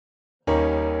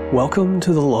Welcome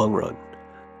to The Long Run.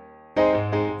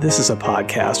 This is a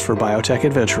podcast for biotech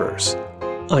adventurers.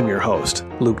 I'm your host,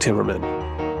 Luke Timmerman.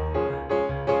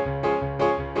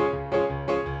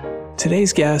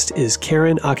 Today's guest is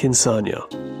Karen Akinsanya.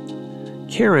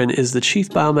 Karen is the chief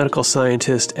biomedical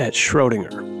scientist at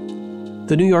Schrodinger.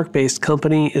 The New York-based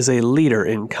company is a leader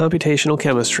in computational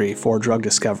chemistry for drug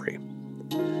discovery.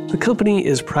 The company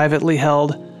is privately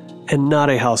held and not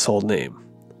a household name.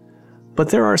 But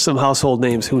there are some household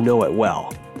names who know it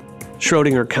well.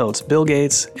 Schrodinger counts Bill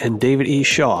Gates and David E.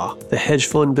 Shaw, the hedge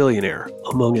fund billionaire,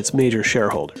 among its major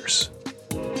shareholders.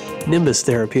 Nimbus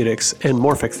Therapeutics and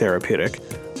Morphic Therapeutic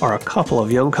are a couple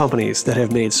of young companies that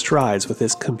have made strides with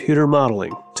its computer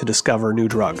modeling to discover new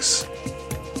drugs.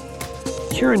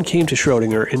 Karen came to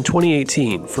Schrodinger in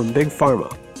 2018 from Big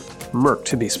Pharma, Merck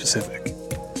to be specific.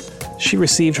 She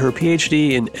received her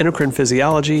PhD in endocrine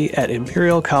physiology at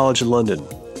Imperial College London.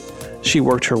 She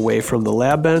worked her way from the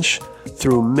lab bench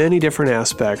through many different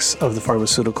aspects of the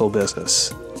pharmaceutical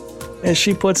business. As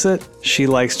she puts it, she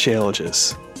likes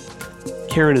challenges.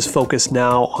 Karen is focused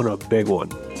now on a big one.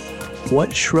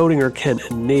 What Schrodinger can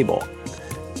enable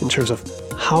in terms of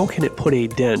how can it put a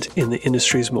dent in the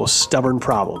industry's most stubborn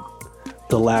problem,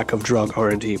 the lack of drug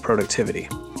R&D productivity.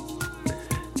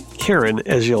 Karen,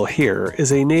 as you'll hear,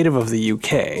 is a native of the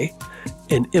UK,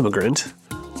 an immigrant,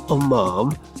 a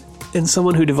mom, and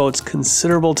someone who devotes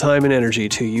considerable time and energy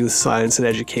to youth science and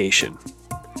education.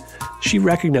 She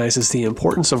recognizes the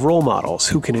importance of role models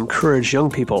who can encourage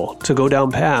young people to go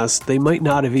down paths they might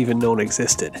not have even known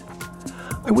existed.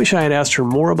 I wish I had asked her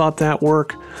more about that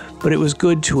work, but it was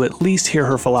good to at least hear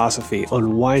her philosophy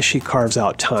on why she carves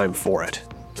out time for it.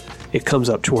 It comes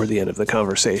up toward the end of the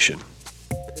conversation.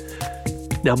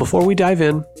 Now, before we dive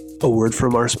in, a word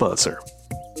from our sponsor.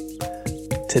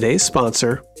 Today's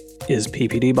sponsor is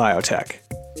PPD Biotech.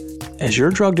 As your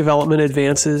drug development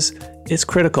advances, it's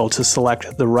critical to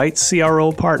select the right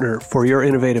CRO partner for your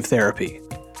innovative therapy.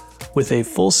 With a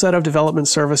full set of development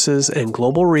services and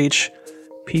global reach,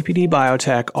 PPD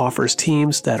Biotech offers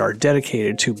teams that are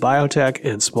dedicated to biotech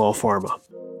and small pharma.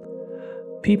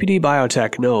 PPD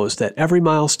Biotech knows that every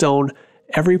milestone,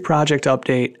 every project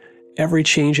update, every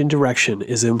change in direction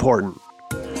is important.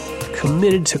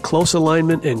 Committed to close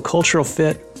alignment and cultural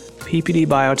fit, PPD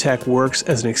Biotech works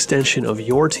as an extension of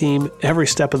your team every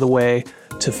step of the way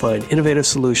to find innovative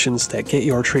solutions that get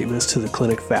your treatments to the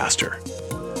clinic faster.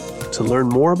 To learn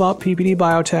more about PPD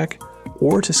Biotech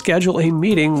or to schedule a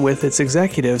meeting with its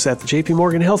executives at the JP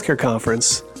Morgan Healthcare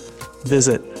Conference,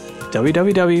 visit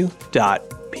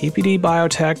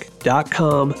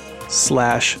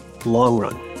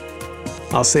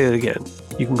www.ppdbiotech.com/longrun. I'll say it again.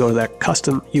 You can go to that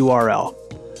custom URL,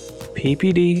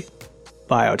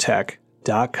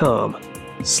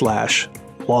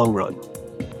 ppdbiotech.com/longrun.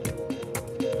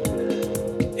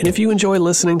 And if you enjoy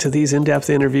listening to these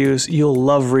in-depth interviews, you'll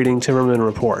love reading Timmerman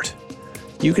Report.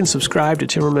 You can subscribe to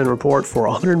Timmerman Report for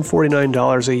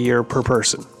 $149 a year per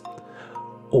person.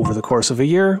 Over the course of a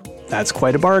year, that's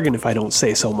quite a bargain if I don't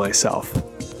say so myself.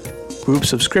 Group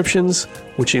subscriptions,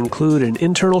 which include an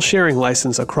internal sharing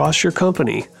license across your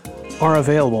company, are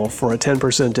available for a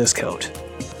 10% discount.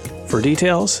 For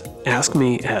details, ask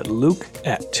me at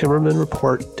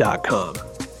luke@timmermanreport.com.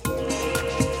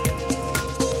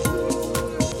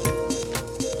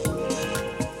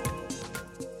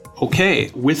 Okay,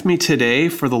 with me today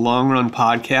for the Long Run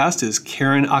podcast is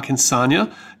Karen Akinsanya,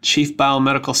 Chief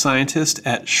Biomedical Scientist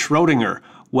at Schrodinger.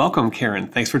 Welcome, Karen.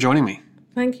 Thanks for joining me.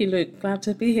 Thank you, Luke. Glad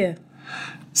to be here.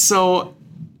 So,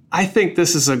 I think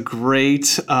this is a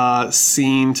great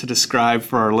scene to describe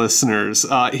for our listeners.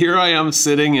 Here I am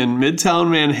sitting in Midtown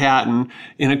Manhattan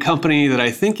in a company that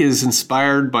I think is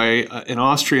inspired by an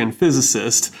Austrian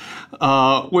physicist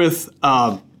with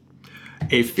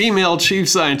a female chief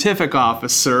scientific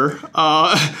officer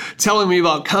telling me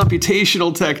about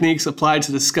computational techniques applied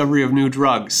to discovery of new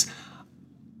drugs.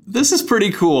 This is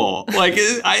pretty cool. Like,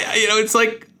 it's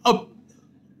like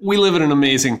we live in an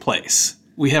amazing place.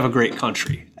 We have a great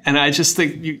country. And I just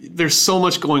think there's so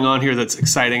much going on here that's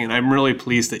exciting, and I'm really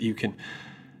pleased that you can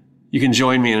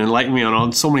join me and enlighten me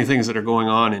on so many things that are going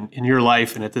on in your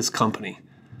life and at this company.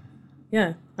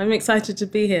 Yeah, I'm excited to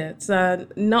be here. It's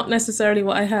not necessarily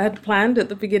what I had planned at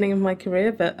the beginning of my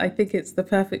career, but I think it's the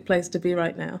perfect place to be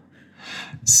right now.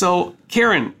 So,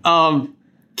 Karen,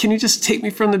 can you just take me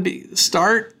from the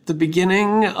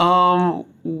beginning?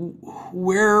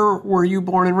 Where were you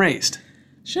born and raised?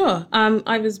 Sure.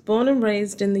 I was born and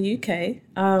raised in the UK,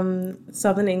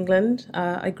 southern England.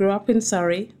 I grew up in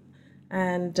Surrey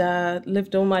and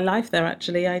lived all my life there,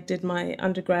 actually. I did my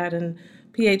undergrad and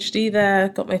PhD there,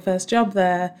 got my first job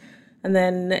there, And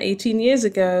then 18 years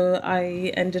ago,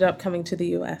 I ended up coming to the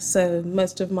US. So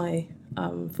most of my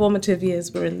formative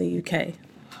years were in the UK.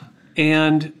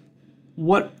 And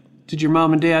what did your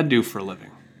mom and dad do for a living?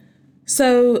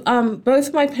 So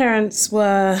both my parents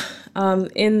were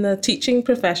in the teaching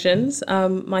professions.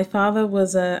 My father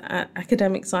was an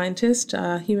academic scientist,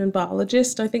 a human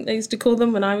biologist, I think they used to call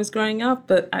them when I was growing up,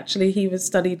 but actually he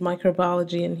studied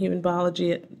microbiology and human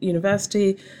biology at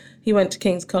university. He went to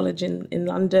King's College in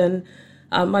London.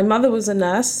 My mother was a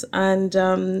nurse and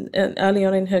early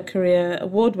on in her career,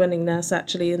 award-winning nurse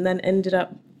actually, and then ended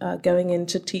up going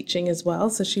into teaching as well.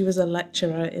 So she was a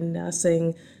lecturer in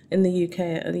nursing in the UK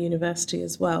at the university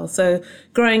as well. So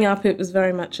growing up, it was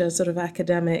very much a sort of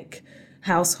academic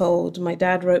household. My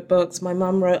dad wrote books, my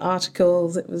mum wrote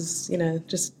articles. It was,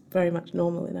 just very much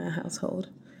normal in our household.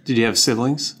 Did you have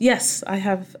siblings? Yes, I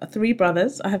have 3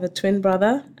 brothers. I have a twin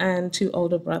brother and 2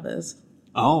 older brothers.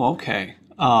 Oh, okay.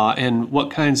 And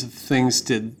what kinds of things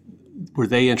were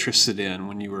they interested in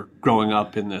when you were growing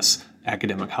up in this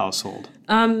academic household?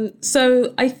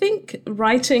 So I think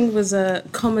writing was a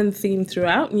common theme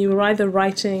throughout. And you were either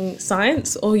writing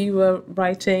science or you were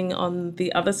writing on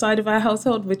the other side of our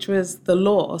household, which was the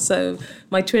law. So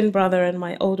my twin brother and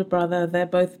my older brother, they're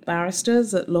both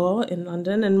barristers at law in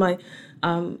London. And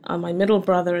my middle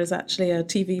brother is actually a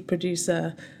TV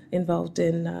producer involved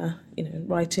in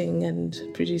writing and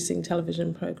producing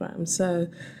television programs. So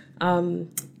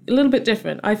a little bit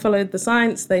different. I followed the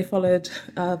science, they followed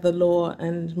the law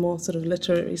and more sort of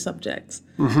literary subjects.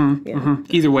 Mm-hmm, yeah. Mm-hmm.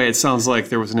 Either way, it sounds like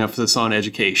there was an emphasis on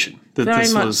education.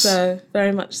 Very much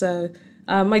so.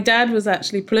 My dad was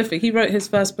actually prolific. He wrote his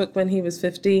first book when he was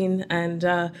 15,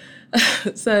 and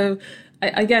so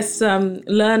I guess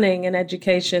learning and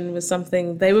education was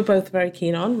something they were both very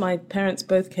keen on. My parents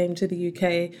both came to the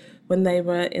UK when they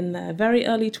were in their very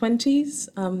early 20s,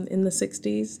 in the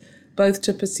 60s, both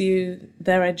to pursue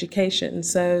their education.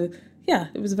 So, yeah,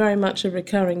 it was very much a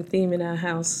recurring theme in our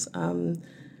house,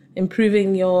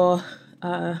 improving your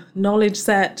knowledge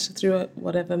set through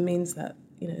whatever means that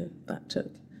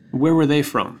took. Where were they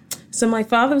from? So my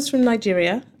father was from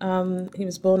Nigeria. He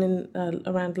was born in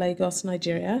around Lagos,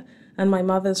 Nigeria, and my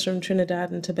mother's from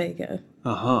Trinidad and Tobago.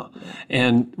 Uh-huh.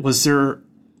 And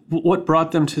what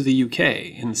brought them to the UK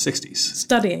in the 60s?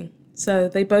 Studying. So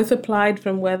they both applied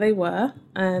from where they were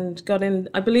and got in.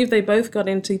 I believe they both got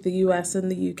into the US and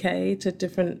the UK to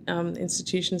different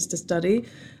institutions to study.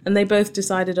 And they both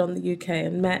decided on the UK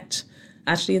and met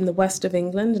actually in the west of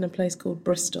England in a place called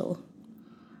Bristol.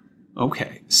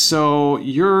 Okay. So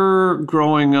you're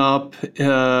growing up.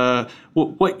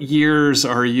 What years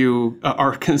would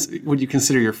you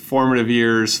consider your formative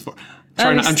years?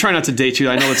 I'm trying not to date you.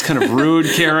 I know it's kind of rude,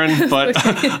 Karen, but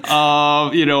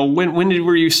when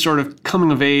were you sort of coming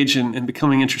of age and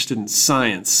becoming interested in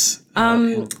science?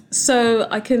 So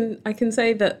I can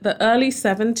say that the early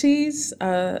 70s,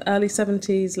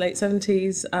 late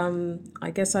 70s.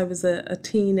 I guess I was a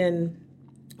teen in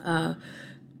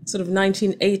sort of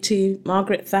 1980.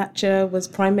 Margaret Thatcher was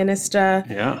Prime Minister.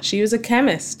 Yeah. She was a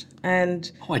chemist.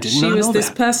 And she was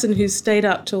this person who stayed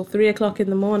up till 3 o'clock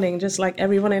in the morning, just like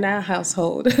everyone in our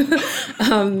household,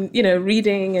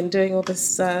 reading and doing all this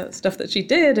stuff that she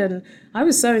did. And I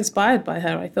was so inspired by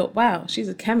her. I thought, wow, she's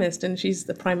a chemist and she's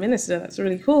the Prime Minister. That's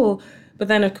really cool. But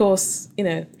then, of course,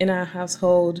 in our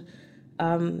household,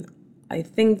 I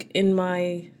think in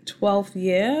my 12th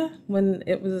year, when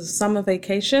it was summer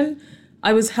vacation,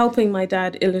 I was helping my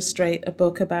dad illustrate a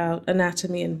book about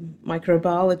anatomy and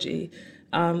microbiology.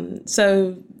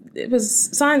 So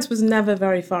science was never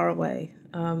very far away.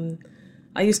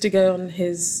 I used to go on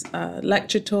his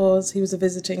lecture tours. He was a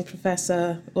visiting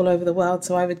professor all over the world,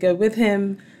 so I would go with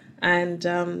him. And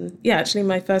actually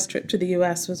my first trip to the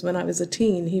US was when I was a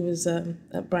teen. He was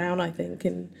at Brown, I think,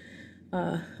 in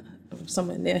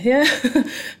somewhere near here.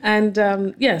 And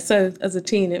so as a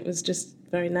teen, it was just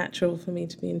very natural for me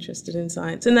to be interested in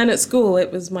science. And then at school,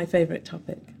 it was my favorite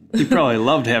topic. He probably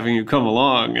loved having you come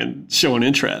along and show an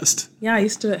interest. Yeah, I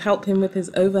used to help him with his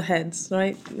overheads,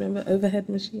 right? Remember overhead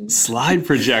machines? Slide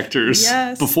projectors.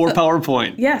 Yes. Before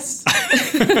PowerPoint. Yes.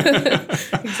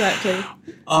 Exactly.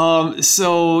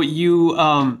 So you,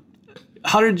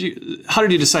 how did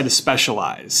you decide to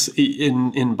specialize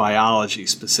in biology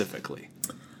specifically?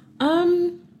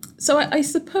 So I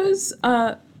suppose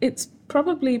it's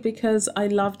probably because I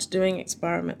loved doing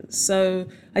experiments. So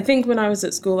I think when I was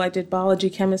at school, I did biology,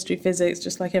 chemistry, physics,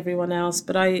 just like everyone else.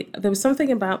 But there was something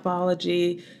about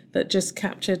biology that just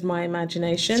captured my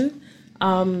imagination.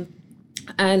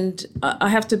 And I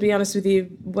have to be honest with you,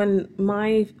 when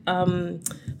my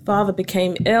father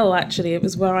became ill, actually, it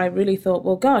was where I really thought,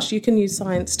 well, gosh, you can use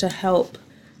science to help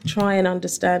try and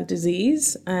understand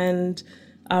disease, and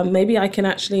maybe I can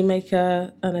actually make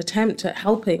an attempt at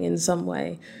helping in some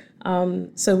way.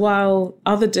 So while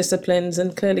other disciplines,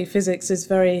 and clearly physics is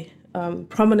very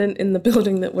prominent in the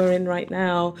building that we're in right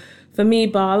now, for me,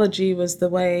 biology was the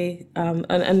way,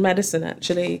 and medicine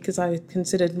actually, because I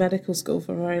considered medical school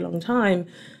for a very long time.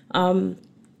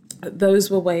 Those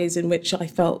were ways in which I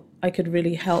felt I could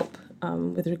really help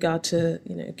with regard to,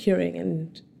 curing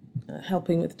and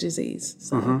helping with disease.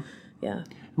 So, yeah.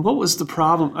 What was the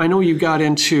problem? I know you got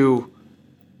into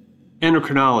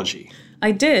endocrinology.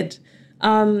 I did.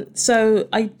 So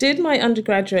I did my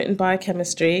undergraduate in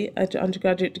biochemistry,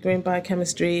 undergraduate degree in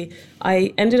biochemistry.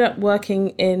 I ended up working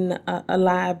in a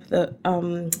lab that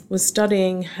was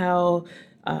studying how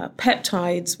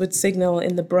peptides would signal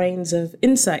in the brains of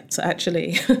insects,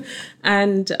 actually.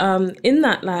 And in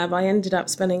that lab, I ended up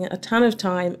spending a ton of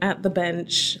time at the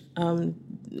bench,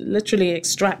 literally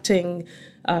extracting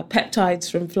peptides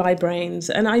from fly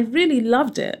brains. And I really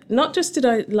loved it. Not just did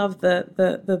I love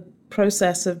the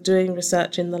process of doing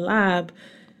research in the lab,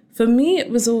 for me it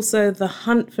was also the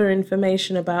hunt for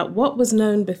information about what was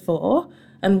known before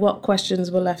and what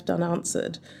questions were left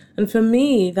unanswered. And for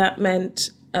me, that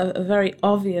meant a very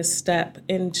obvious step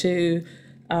into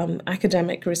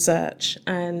academic research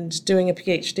and doing a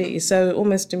PhD. So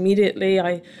almost immediately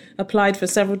I applied for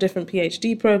several different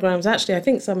PhD programs, actually I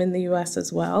think some in the US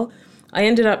as well. I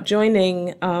ended up joining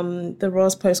the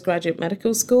Royal Postgraduate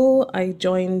Medical School. I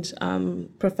joined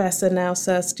Professor, now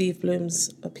Sir Steve Bloom's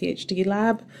PhD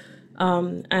lab,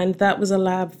 and that was a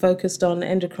lab focused on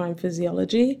endocrine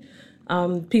physiology.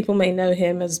 People may know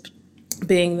him as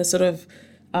being the sort of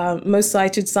most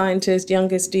cited scientist,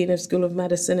 youngest dean of School of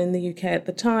Medicine in the UK at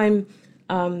the time,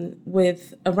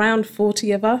 with around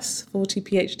 40 of us, 40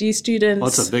 PhD students. Oh,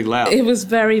 that's a big lab. It was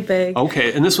very big.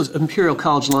 Okay, and this was Imperial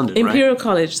College London, Imperial right?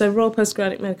 College. So Royal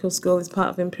Postgraduate Medical School is part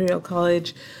of Imperial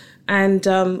College. And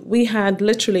we had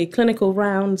literally clinical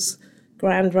rounds,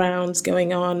 grand rounds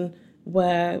going on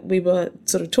where we were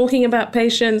sort of talking about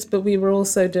patients, but we were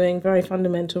also doing very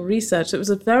fundamental research. So it was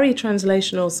a very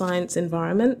translational science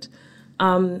environment.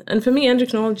 And for me,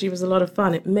 endocrinology was a lot of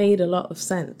fun. It made a lot of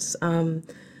sense.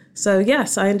 So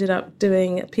yes, I ended up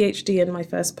doing a PhD in my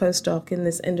first postdoc in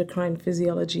this endocrine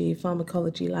physiology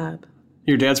pharmacology lab.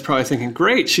 Your dad's probably thinking,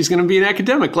 great, she's going to be an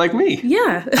academic like me.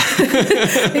 Yeah,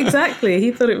 exactly.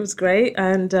 He thought it was great.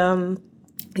 And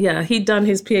he'd done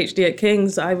his PhD at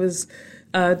King's. I was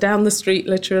down the street,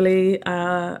 literally,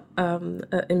 at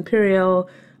Imperial.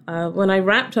 When I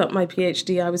wrapped up my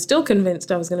PhD, I was still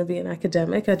convinced I was going to be an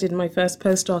academic. I did my first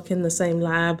postdoc in the same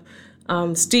lab.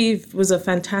 Steve was a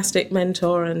fantastic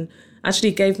mentor and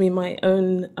actually gave me my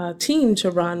own team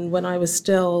to run when I was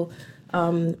still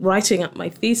writing up my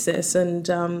thesis. And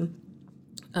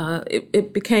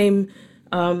it became,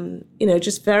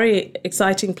 just very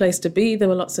exciting place to be. There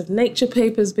were lots of nature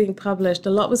papers being published. A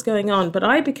lot was going on. But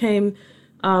I became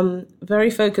very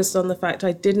focused on the fact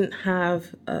I didn't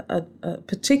have a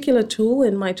particular tool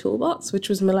in my toolbox, which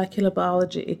was molecular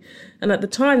biology. And at the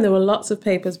time, there were lots of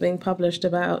papers being published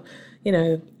about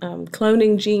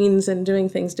cloning genes and doing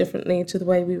things differently to the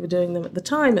way we were doing them at the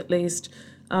time, at least.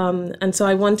 And so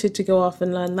I wanted to go off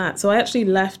and learn that. So I actually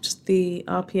left the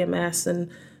RPMS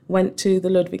and went to the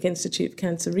Ludwig Institute for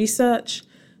Cancer Research,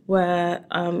 where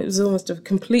it was almost a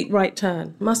complete right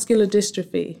turn. Muscular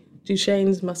dystrophy,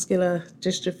 Duchenne's muscular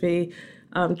dystrophy,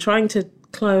 trying to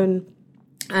clone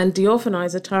and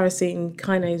deorphanize a tyrosine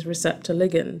kinase receptor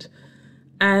ligand.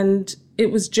 And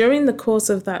it was during the course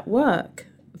of that work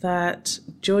that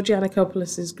George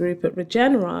Yannakopoulos' group at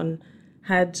Regeneron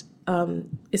had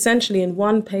essentially in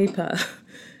one paper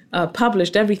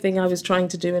published everything I was trying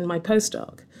to do in my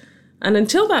postdoc. And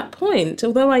until that point,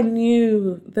 although I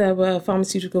knew there were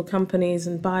pharmaceutical companies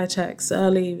and biotechs,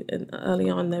 early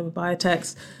on there were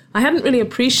biotechs, I hadn't really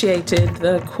appreciated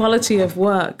the quality of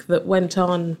work that went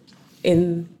on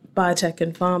in biotech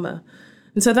and pharma.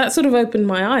 And so that sort of opened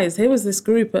my eyes. Here was this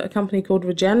group at a company called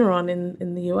Regeneron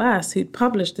in the US who'd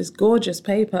published this gorgeous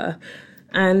paper.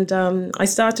 And I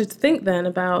started to think then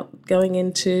about going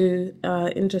into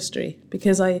industry,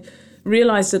 because I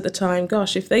realized at the time,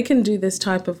 gosh, if they can do this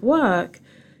type of work,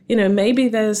 maybe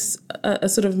there's a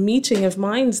sort of meeting of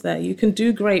minds there. You can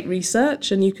do great research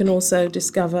and you can also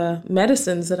discover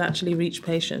medicines that actually reach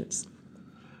patients.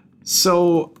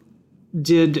 So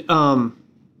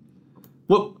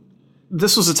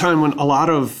this was a time when a lot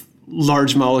of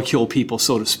large molecule people,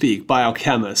 so to speak,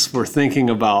 biochemists, were thinking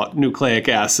about nucleic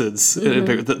acids.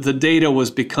 Mm-hmm. The data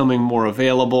was becoming more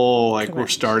available, like Correct. We're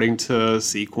starting to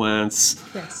sequence,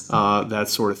 yes. That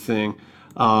sort of thing.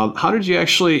 How did you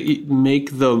actually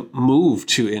make the move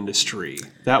to industry?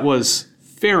 That was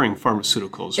Ferring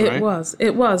Pharmaceuticals, right?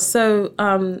 It was. So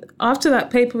after that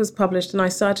paper was published and I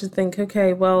started to think,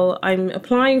 okay, well, I'm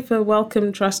applying for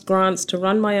Wellcome Trust grants to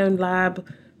run my own lab.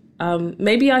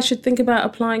 Maybe I should think about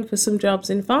applying for some jobs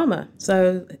in pharma.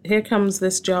 So here comes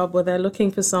this job where they're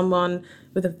looking for someone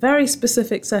with a very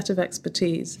specific set of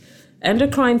expertise,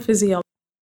 endocrine physiology,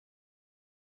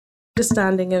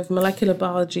 understanding of molecular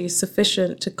biology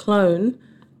sufficient to clone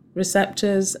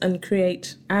receptors and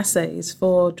create assays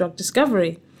for drug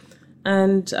discovery.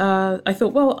 And I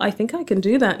thought, well, I think I can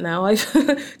do that now.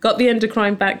 I've got the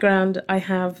endocrine background. I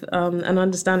have an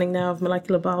understanding now of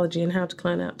molecular biology and how to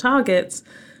clone out targets.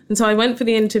 And so I went for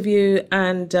the interview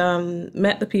and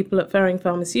met the people at Ferring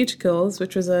Pharmaceuticals,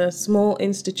 which was a small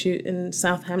institute in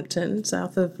Southampton,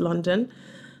 south of London.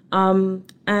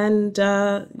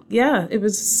 It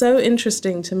was so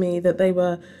interesting to me that they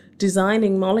were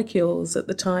designing molecules at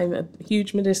the time, a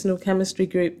huge medicinal chemistry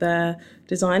group there,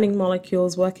 designing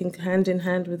molecules, working hand in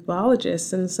hand with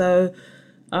biologists. And so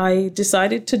I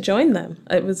decided to join them.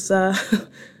 It was a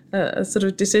sort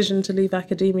of decision to leave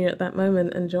academia at that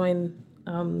moment and join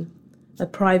a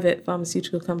private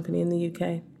pharmaceutical company in the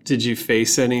UK. Did you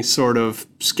face any sort of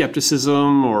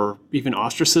skepticism or even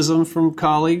ostracism from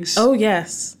colleagues? Oh,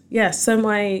 yes. Yes. So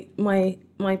my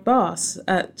boss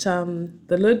at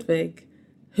the Ludwig,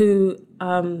 who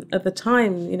at the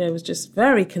time, was just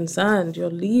very concerned.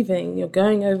 You're leaving, you're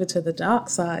going over to the dark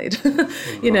side.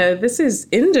 This is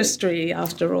industry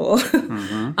after all.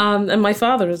 And my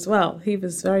father as well, he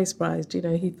was very surprised.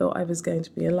 He thought I was going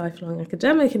to be a lifelong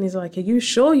academic. And he's like, are you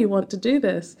sure you want to do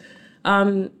this?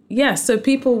 Yes, so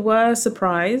people were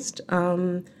surprised.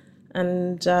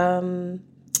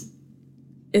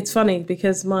 It's funny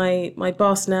because my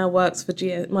boss now works for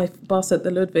my boss at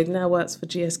the Ludwig now works for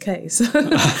GSK.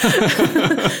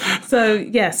 So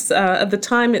yes, at the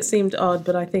time it seemed odd,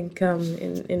 but I think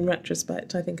in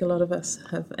retrospect, I think a lot of us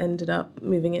have ended up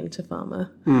moving into pharma.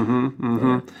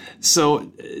 Yeah.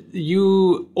 So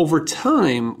you over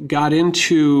time got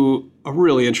into a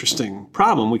really interesting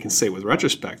problem, we can say with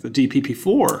retrospect, the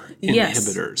DPP4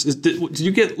 inhibitors. Yes. Did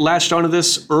you get latched onto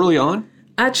this early on?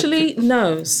 Actually,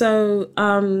 no. So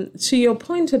to your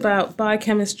point about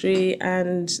biochemistry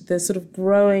and the sort of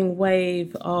growing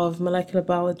wave of molecular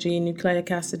biology, nucleic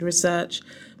acid research,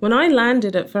 when I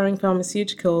landed at Ferring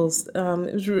Pharmaceuticals,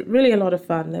 it was really a lot of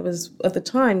fun. There was, at the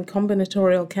time,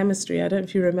 combinatorial chemistry. I don't know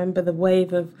if you remember the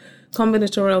wave of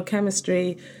combinatorial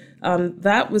chemistry.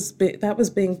 That was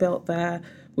being built there.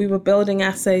 We were building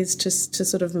assays to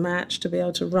sort of match, to be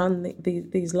able to run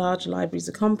these large libraries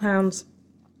of compounds.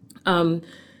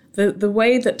 The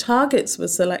way that targets were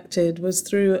selected was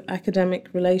through academic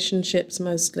relationships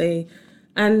mostly.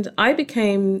 And I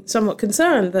became somewhat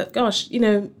concerned that, gosh,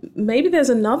 maybe there's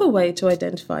another way to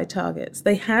identify targets.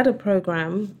 They had a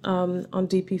program on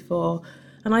DP4.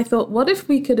 And I thought, what if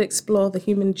we could explore the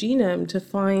human genome to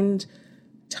find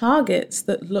targets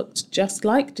that looked just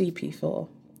like DP4?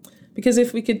 Because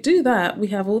if we could do that, we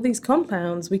have all these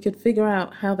compounds, we could figure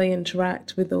out how they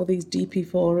interact with all these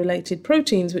DP4-related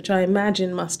proteins, which I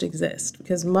imagine must exist,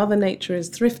 because Mother Nature is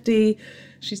thrifty.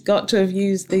 She's got to have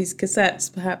used these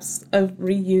cassettes, perhaps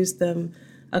reused them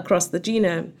across the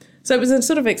genome. So it was a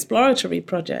sort of exploratory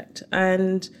project,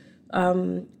 and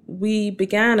we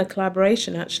began a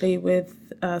collaboration, actually, with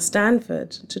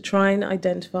Stanford to try and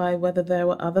identify whether there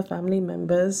were other family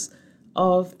members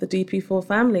of the DP4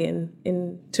 family,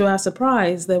 and to our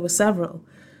surprise, there were several.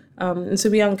 And so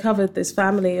we uncovered this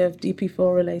family of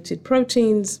DP4-related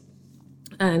proteins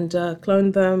and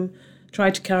cloned them,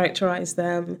 tried to characterize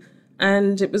them.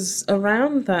 And it was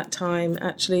around that time,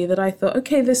 actually, that I thought,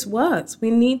 okay, this works.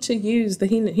 We need to use the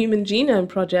Human Genome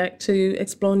Project to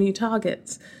explore new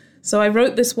targets. So I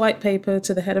wrote this white paper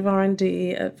to the head of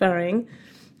R&D at Ferring,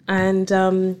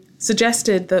 and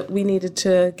suggested that we needed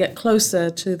to get closer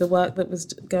to the work that was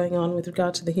going on with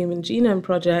regard to the Human Genome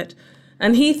Project.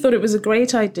 And he thought it was a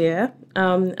great idea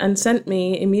and sent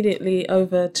me immediately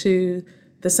over to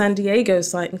the San Diego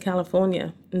site in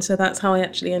California. And so that's how I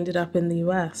actually ended up in the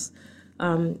US.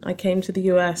 I came to the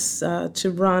US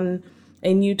to run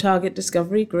a new target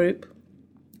discovery group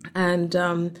and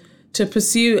to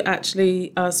pursue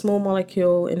actually small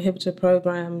molecule inhibitor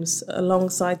programs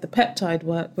alongside the peptide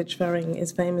work, which Ferring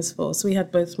is famous for. So we had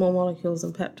both small molecules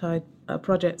and peptide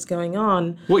projects going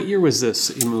on. What year was this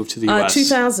that you moved to the US?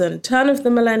 2000, turn of the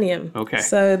millennium. Okay.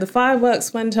 So the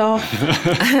fireworks went off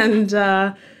and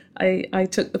I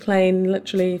took the plane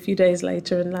literally a few days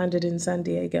later and landed in San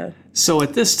Diego. So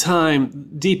at this time,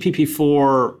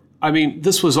 DPP4 I mean,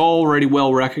 this was already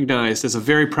well recognized as a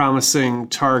very promising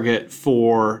target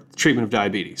for treatment of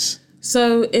diabetes.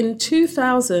 So in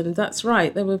 2000, that's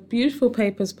right, there were beautiful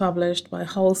papers published by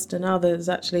Holst and others,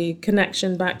 actually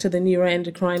connection back to the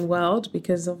neuroendocrine world,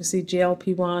 because obviously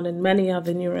GLP-1 and many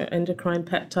other neuroendocrine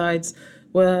peptides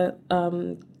were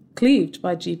cleaved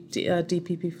by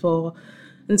DPP-4.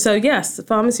 And so, yes, the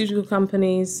pharmaceutical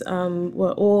companies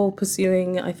were all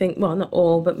pursuing, I think, well, not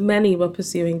all, but many were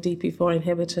pursuing DP4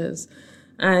 inhibitors.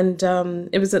 And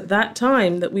it was at that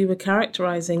time that we were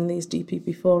characterizing these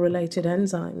DPP4-related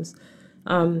enzymes.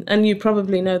 And you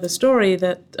probably know the story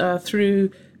that through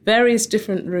various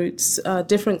different routes,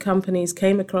 different companies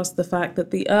came across the fact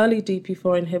that the early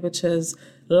DP4 inhibitors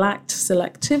lacked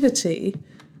selectivity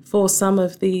for some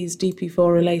of these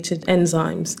DP4-related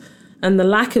enzymes. And the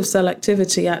lack of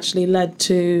selectivity actually led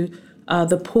to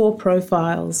the poor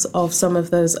profiles of some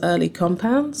of those early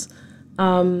compounds.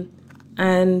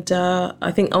 And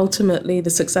I think ultimately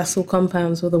the successful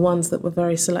compounds were the ones that were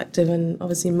very selective, and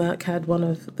obviously Merck had one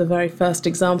of the very first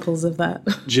examples of that.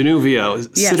 Januvia,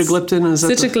 yes. Sitagliptin, is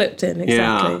that? Sitagliptin,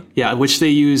 exactly. Yeah, which they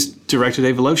used directed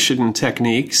evolution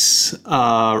techniques,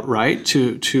 right,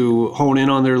 to hone in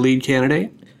on their lead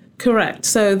candidate? Correct.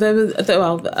 So there was,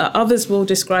 others will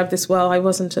describe this well. I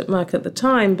wasn't at Merck at the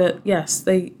time, but yes,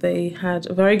 they had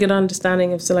a very good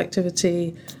understanding of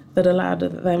selectivity that allowed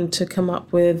them to come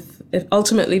up with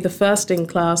ultimately the first in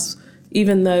class,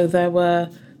 even though there were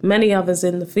many others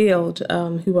in the field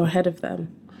who were ahead of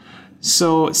them.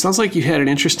 So it sounds like you had an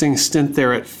interesting stint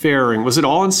there at Ferring. Was it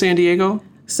all in San Diego?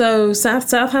 So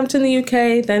Southampton, the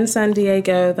UK, then San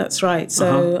Diego, that's right.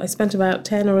 So I spent about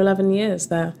 10 or 11 years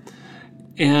there.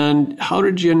 And how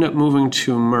did you end up moving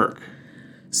to Merck?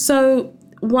 So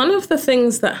one of the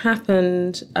things that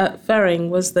happened at Ferring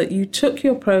was that you took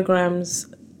your programs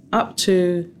up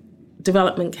to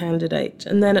development candidate.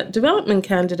 And then at development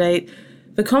candidate,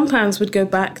 the compounds would go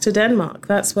back to Denmark.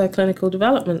 That's where clinical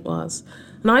development was.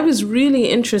 And I was really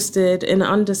interested in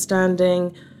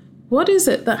understanding what is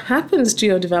it that happens to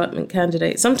your development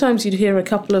candidate. Sometimes you'd hear a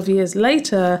couple of years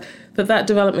later that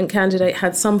development candidate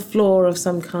had some flaw of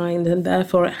some kind and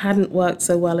therefore it hadn't worked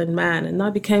so well in man. And I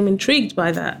became intrigued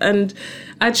by that. And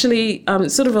actually,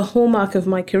 sort of a hallmark of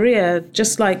my career,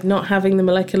 just like not having the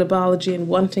molecular biology and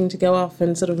wanting to go off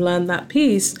and sort of learn that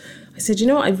piece, I said, you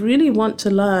know what, I really want to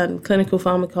learn clinical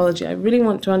pharmacology. I really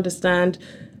want to understand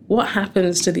what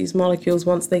happens to these molecules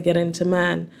once they get into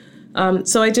man.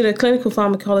 So I did a clinical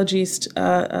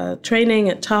pharmacologist training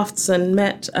at Tufts and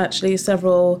met actually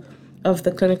several of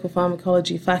the clinical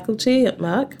pharmacology faculty at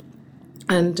Merck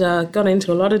and got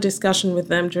into a lot of discussion with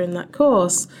them during that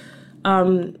course.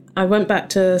 I went back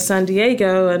to San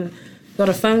Diego and got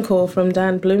a phone call from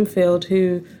Dan Bloomfield,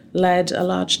 who led a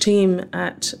large team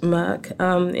at Merck,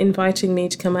 inviting me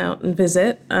to come out and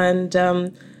visit. And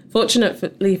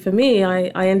fortunately for me,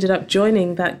 I ended up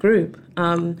joining that group.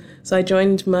 So I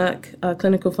joined Merck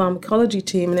clinical pharmacology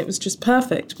team, and it was just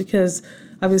perfect because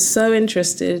I was so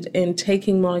interested in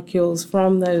taking molecules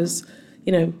from those,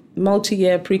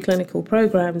 multi-year preclinical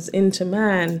programs into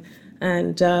man,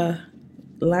 and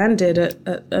landed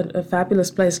at a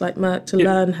fabulous place like Merck to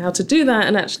learn how to do that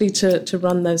and actually to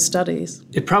run those studies.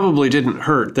 It probably didn't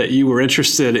hurt that you were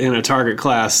interested in a target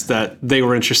class that they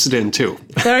were interested in too.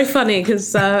 Very funny,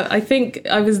 because I think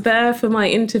I was there for my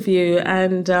interview,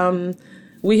 and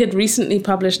we had recently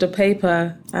published a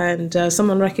paper, and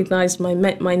someone recognized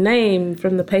my name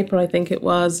from the paper, I think it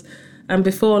was. And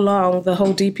before long, the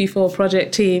whole DP4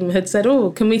 project team had said,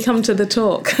 oh, can we come to the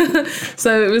talk?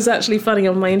 So it was actually funny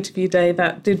on my interview day.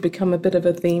 That did become a bit of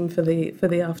a theme for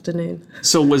the afternoon.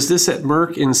 So was this at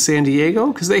Merck in San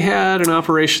Diego? Because they had an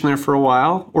operation there for a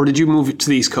while. Or did you move to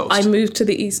the East Coast? I moved to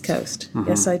the East Coast. Mm-hmm.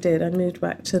 Yes, I did. I moved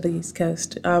back to the East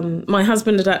Coast. My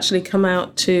husband had actually come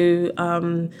out to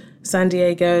San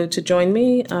Diego to join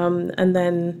me. And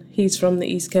then he's from the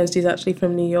East Coast. He's actually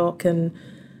from New York. And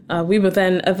we were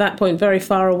then, at that point, very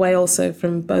far away also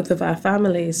from both of our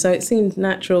families. So it seemed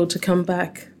natural to come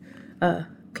back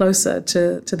closer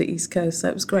to the East Coast. So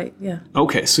it was great, yeah.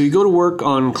 Okay, so you go to work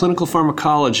on clinical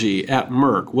pharmacology at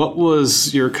Merck. What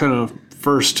was your kind of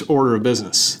first order of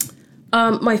business?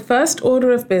 My first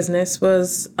order of business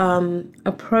was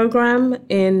a program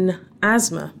in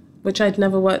asthma, which I'd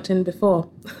never worked in before.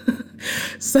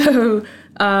 So...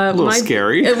 a little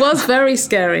scary. It was very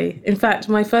scary. In fact,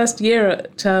 my first year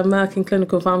at Merck in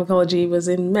clinical pharmacology was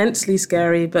immensely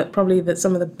scary, but probably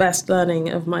some of the best learning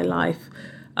of my life.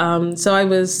 So I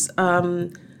was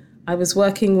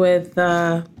working with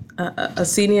a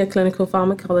senior clinical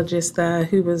pharmacologist there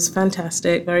who was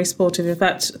fantastic, very supportive. In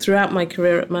fact, throughout my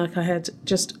career at Merck, I had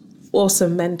just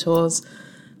awesome mentors.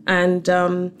 And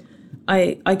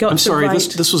I got I'm sorry,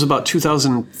 write, this was about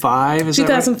 2005, is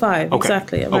 2005, that right?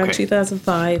 exactly, around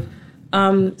 2005.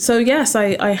 So yes,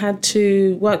 I had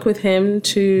to work with him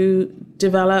to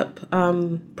develop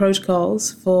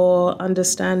protocols for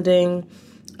understanding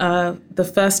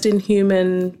the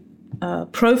first-in-human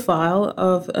profile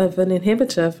of an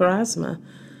inhibitor for asthma.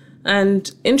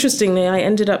 And interestingly, I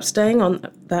ended up staying on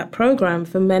that program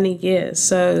for many years.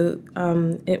 So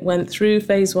it went through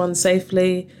phase 1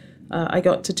 safely. I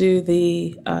got to do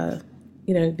the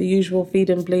usual feed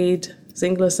and bleed,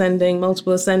 single ascending,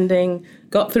 multiple ascending,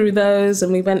 got through those,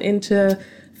 and we went into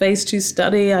phase 2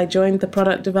 study. I joined the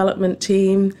product development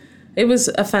team. It was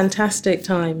a fantastic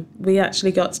time. We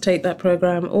actually got to take that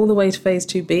program all the way to phase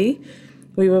 2B.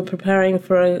 We were preparing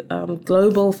for a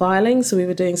global filing, so we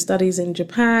were doing studies in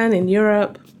Japan, in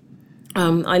Europe.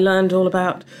 I learned all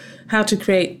about how to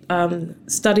create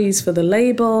studies for the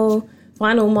label,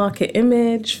 final market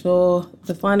image, for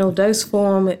the final dose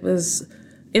form. It was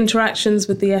interactions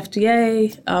with the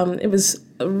FDA. It was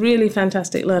a really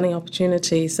fantastic learning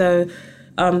opportunity. So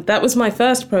that was my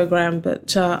first program,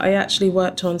 but I actually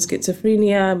worked on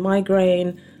schizophrenia,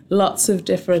 migraine, lots of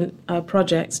different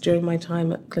projects during my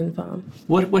time at ClinPharm.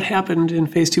 What happened in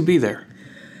phase 2B there?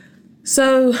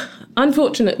 So,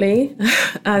 unfortunately,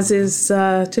 as is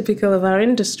typical of our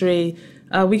industry,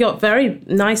 we got very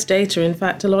nice data. In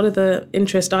fact, a lot of the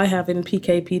interest I have in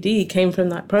PK/PD came from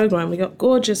that program. We got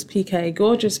gorgeous PK,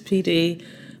 gorgeous PD.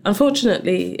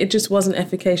 Unfortunately, it just wasn't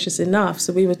efficacious enough.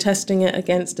 So we were testing it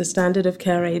against a standard of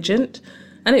care agent,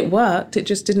 and it worked. It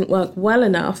just didn't work well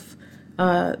enough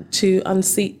to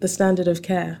unseat the standard of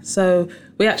care. So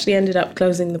we actually ended up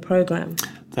closing the program.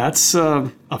 That's a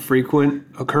frequent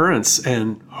occurrence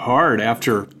and hard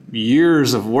after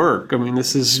years of work. I mean,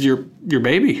 this is your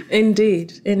baby.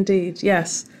 Indeed,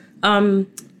 yes.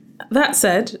 That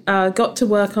said, got to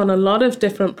work on a lot of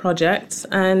different projects,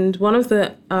 and one of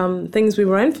the things we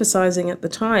were emphasizing at the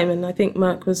time, and I think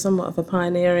Merck was somewhat of a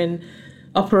pioneer in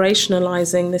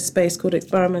operationalizing this space called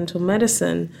experimental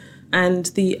medicine, and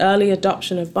the early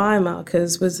adoption of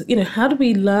biomarkers was, how do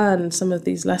we learn some of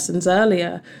these lessons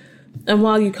earlier? And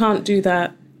while you can't do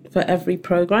that for every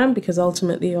program, because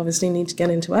ultimately you obviously need to get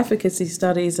into efficacy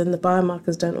studies and the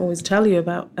biomarkers don't always tell you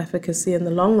about efficacy in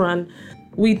the long run,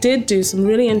 we did do some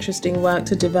really interesting work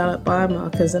to develop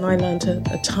biomarkers, and I learned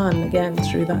a ton again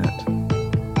through that.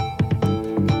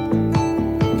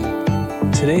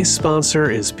 Today's sponsor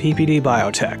is PPD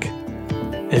Biotech.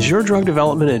 As your drug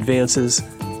development advances,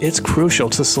 it's crucial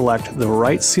to select the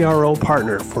right CRO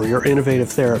partner for your innovative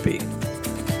therapy.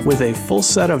 With a full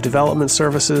set of development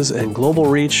services and global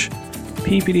reach,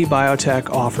 PPD Biotech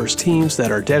offers teams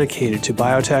that are dedicated to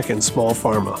biotech and small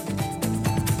pharma.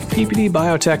 PPD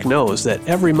Biotech knows that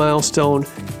every milestone,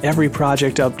 every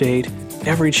project update,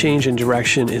 every change in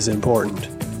direction is important.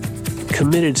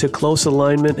 Committed to close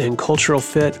alignment and cultural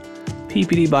fit,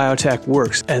 PPD Biotech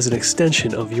works as an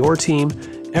extension of your team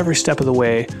every step of the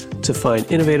way to find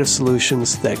innovative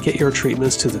solutions that get your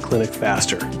treatments to the clinic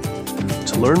faster.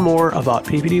 To learn more about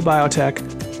PPD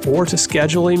Biotech or to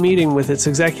schedule a meeting with its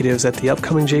executives at the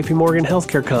upcoming JP Morgan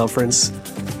Healthcare Conference,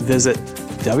 visit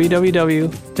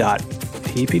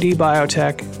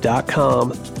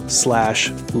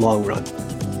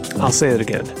www.ppdbiotech.com/longrun. I'll say it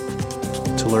again.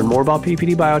 To learn more about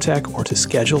PPD Biotech or to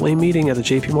schedule a meeting at the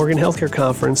JP Morgan Healthcare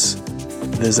Conference,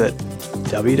 visit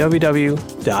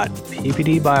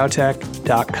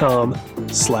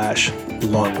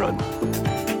www.ppdbiotech.com/longrun.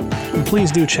 And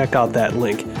please do check out that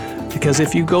link, because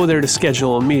if you go there to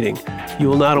schedule a meeting, you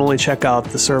will not only check out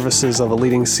the services of a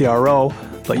leading CRO,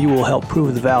 but you will help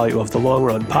prove the value of the Long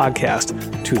Run podcast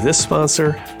to this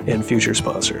sponsor and future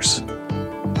sponsors.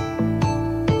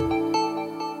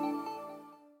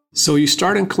 So you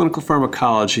start in clinical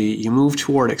pharmacology, you move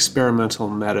toward experimental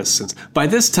medicines. By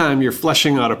this time, you're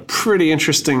fleshing out a pretty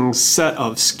interesting set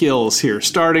of skills here,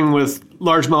 starting with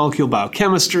large molecule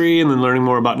biochemistry and then learning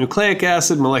more about nucleic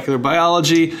acid, molecular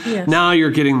biology. Yes. Now you're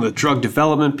getting the drug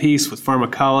development piece with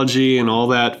pharmacology and all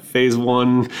that phase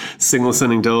 1 single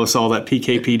ascending dose, all that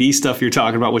PK/PD stuff you're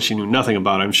talking about, which you knew nothing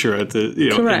about, I'm sure, at the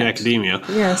in academia.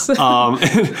 Yes. This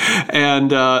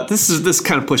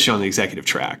kind of puts you on the executive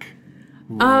track.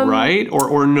 Right?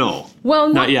 Or no?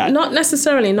 Well, not yet. Not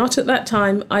necessarily, not at that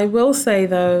time. I will say,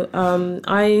 though,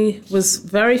 I was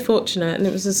very fortunate, and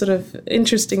it was a sort of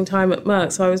interesting time at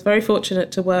Merck, so I was very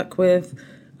fortunate to work with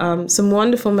some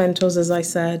wonderful mentors, as I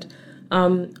said.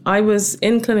 I was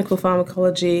in clinical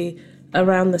pharmacology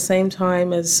around the same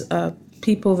time as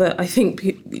people that I think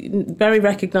very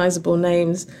recognizable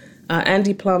names.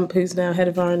 Andy Plump, who's now head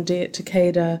of R&D at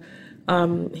Takeda,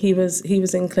 He was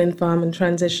in Clin Pharm and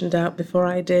transitioned out before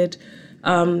I did,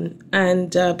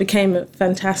 and became a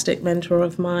fantastic mentor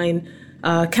of mine.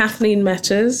 Kathleen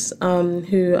Metters,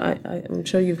 who I'm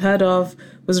sure you've heard of,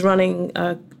 was running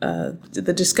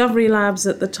the Discovery Labs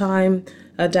at the time.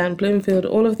 Dan Bloomfield,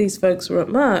 all of these folks were at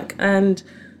Merck, and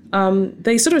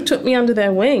they sort of took me under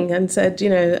their wing and said,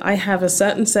 I have a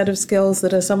certain set of skills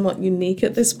that are somewhat unique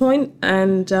at this point,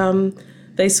 and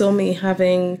they saw me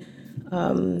having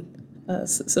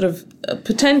sort of a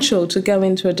potential to go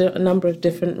into a number of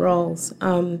different roles.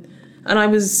 And I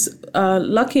was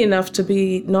lucky enough to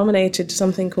be nominated to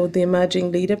something called the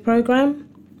Emerging Leader Program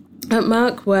at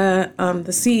Merck, where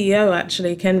the CEO,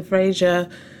 actually, Ken Frazier,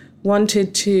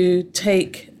 wanted to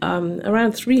take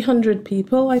around 300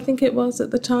 people, I think it was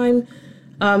at the time,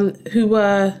 who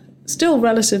were still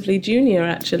relatively junior,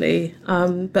 actually,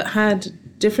 but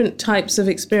had different types of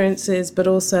experiences, but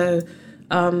also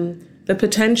the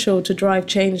potential to drive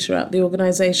change throughout the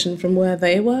organization from where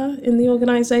they were in the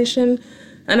organization.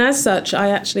 And as such, I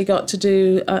actually got to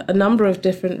do a number of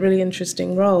different really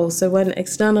interesting roles. So when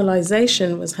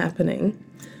externalization was happening,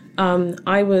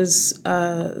 I was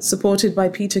supported by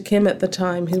Peter Kim at the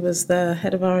time, who was the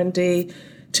head of R&D,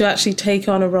 to actually take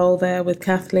on a role there with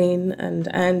Kathleen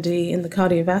and Andy in the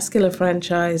cardiovascular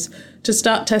franchise to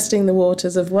start testing the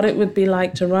waters of what it would be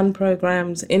like to run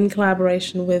programs in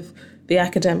collaboration with the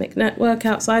academic network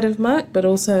outside of Merck, but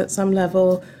also at some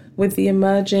level with the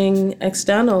emerging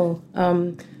external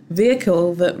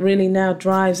vehicle that really now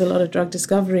drives a lot of drug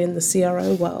discovery in the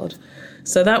CRO world.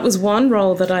 So that was one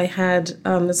role that I had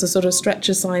as a sort of stretch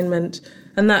assignment,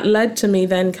 and that led to me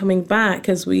then coming back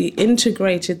as we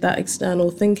integrated that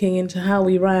external thinking into how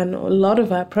we ran a lot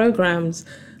of our programs.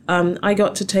 I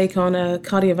got to take on a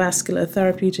cardiovascular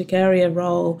therapeutic area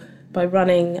role by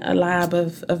running a lab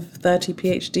of 30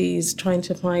 PhDs trying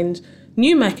to find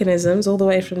new mechanisms all the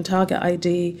way from target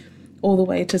ID all the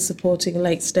way to supporting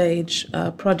late-stage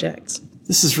projects.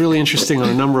 This is really interesting on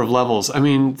a number of levels. I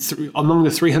mean, among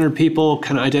the 300 people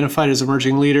kind of identified as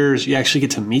emerging leaders, you actually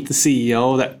get to meet the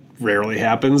CEO. That rarely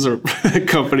happens, or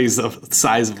companies of the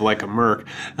size of like a Merck.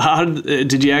 How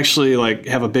did you actually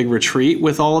have a big retreat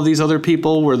with all of these other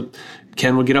people where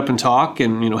Ken would get up and talk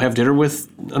and have dinner with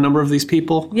a number of these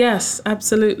people? Yes,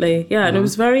 absolutely. Yeah, and it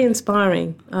was very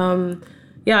inspiring.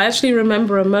 I actually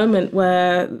remember a moment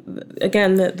where,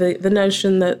 again, the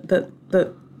notion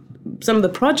that some of the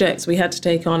projects we had to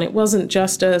take on, it wasn't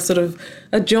just a sort of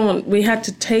a jaunt. We had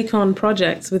to take on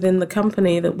projects within the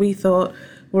company that we thought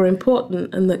were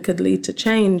important and that could lead to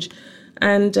change.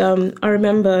 And I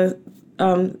remember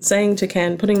saying to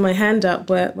Ken, putting my hand up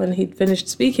when he'd finished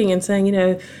speaking and saying,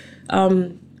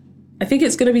 I think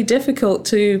it's going to be difficult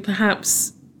to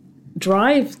perhaps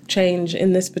drive change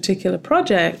in this particular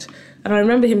project. And I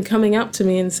remember him coming up to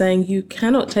me and saying, you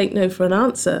cannot take no for an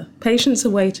answer. Patients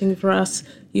are waiting for us.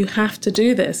 You have to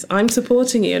do this. I'm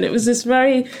supporting you. And it was this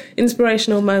very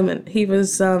inspirational moment. He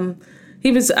was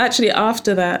actually,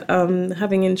 after that,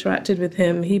 having interacted with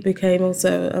him, he became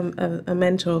also a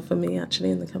mentor for me, actually,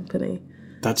 in the company.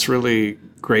 That's really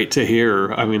great to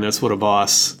hear. I mean, that's what a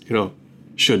boss,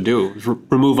 should do.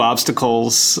 Remove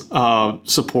obstacles,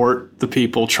 support the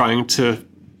people trying to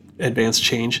advance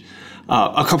change.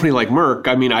 A company like Merck,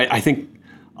 I mean, I think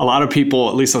a lot of people,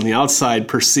 at least on the outside,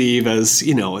 perceive as,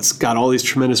 it's got all these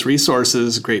tremendous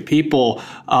resources, great people,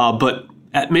 but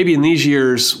maybe in these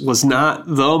years was not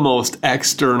the most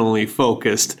externally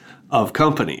focused of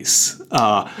companies.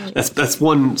 That's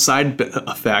one side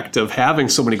effect of having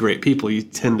so many great people. You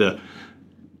tend to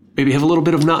maybe have a little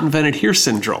bit of not invented here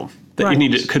syndrome that you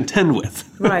need to contend with.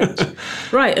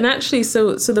 Right. And actually,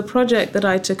 so the project that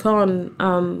I took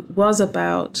on was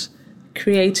about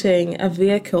creating a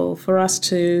vehicle for us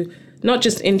to not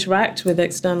just interact with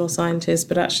external scientists,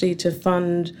 but actually to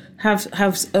have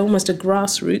almost a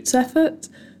grassroots effort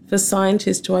for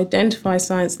scientists to identify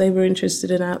science they were interested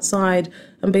in outside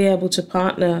and be able to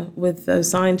partner with those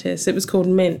scientists. It was called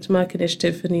MINT, Merck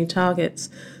Initiative for New Targets.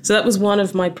 So that was one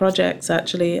of my projects,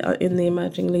 actually, in the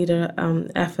Emerging Leader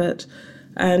effort.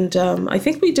 And I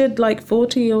think we did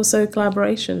 40 or so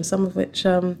collaborations, some of which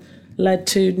led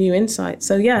to new insights.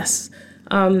 So yes,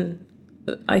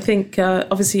 I think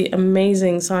obviously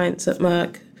amazing science at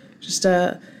Merck.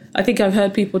 I think I've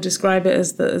heard people describe it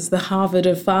as the Harvard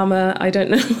of pharma. I don't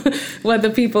know whether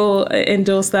people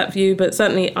endorse that view, but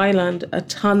certainly I learned a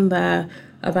ton there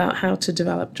about how to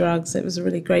develop drugs. It was a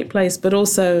really great place, but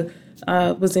also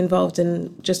was involved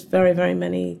in just very, very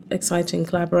many exciting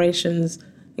collaborations,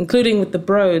 including with the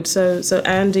Broad. So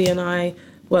Andy and I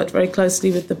worked very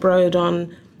closely with the Broad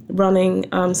on running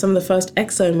some of the first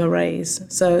exome arrays.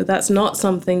 So that's not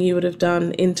something you would have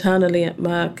done internally at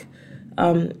Merck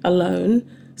alone.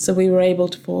 So we were able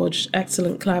to forge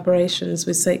excellent collaborations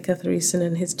with Sek Kathiresan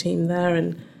and his team there,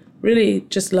 and really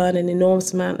just learn an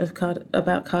enormous amount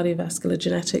about cardiovascular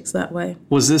genetics that way.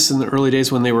 Was this in the early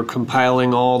days when they were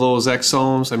compiling all those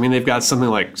exomes? I mean, they've got something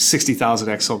like 60,000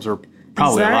 exomes, or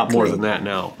probably a lot more than that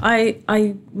now.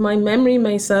 My memory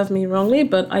may serve me wrongly,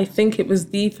 but I think it was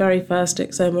the very first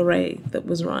exome array that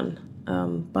was run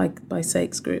by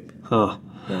Sek's group. Huh.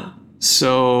 Yeah.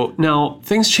 So now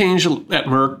things change at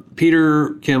Merck.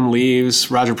 Peter Kim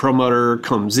leaves, Roger Perlmutter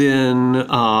comes in,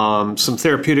 some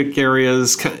therapeutic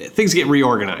areas, things get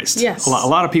reorganized. Yes. A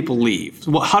lot of people leave.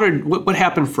 What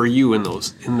happened for you in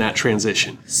that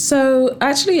transition? So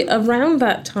actually around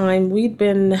that time, we'd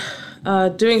been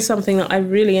doing something that I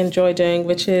really enjoy doing,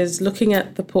 which is looking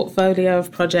at the portfolio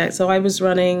of projects. So I was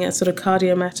running a sort of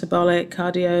cardiometabolic,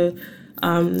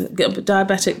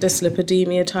 diabetic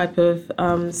dyslipidemia type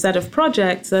of set of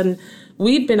projects, and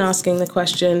we'd been asking the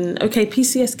question, okay,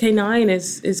 PCSK9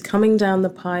 is coming down the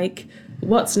pike,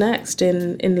 what's next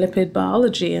in lipid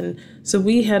biology? And so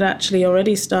we had actually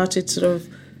already started sort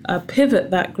of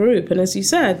pivot that group, and as you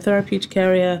said, therapeutic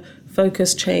area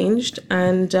focus changed,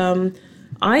 and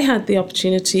I had the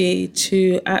opportunity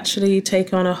to actually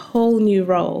take on a whole new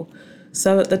role.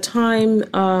 So at the time,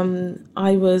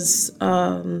 I was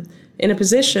in a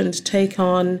position to take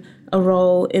on a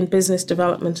role in business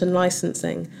development and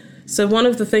licensing. So one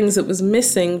of the things that was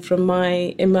missing from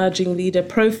my emerging leader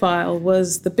profile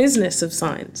was the business of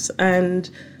science. And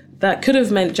that could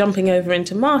have meant jumping over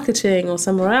into marketing or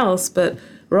somewhere else, but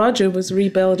Roger was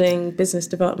rebuilding business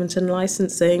development and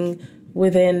licensing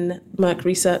within Merck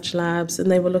Research Labs, and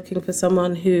they were looking for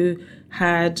someone who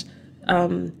had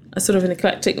a sort of an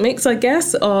eclectic mix, I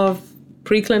guess, of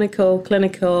preclinical,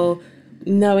 clinical,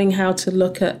 knowing how to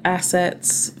look at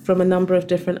assets from a number of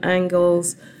different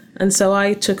angles. And so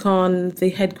I took on the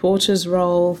headquarters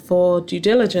role for due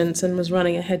diligence and was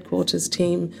running a headquarters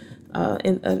team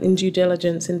in due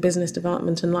diligence in business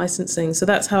development and licensing. So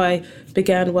that's how I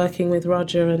began working with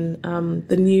Roger and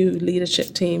the new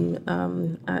leadership team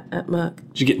at Merck.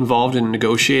 Did you get involved in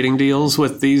negotiating deals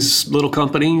with these little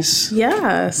companies?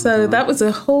 Yeah, so that was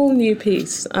a whole new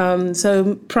piece.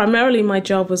 So primarily my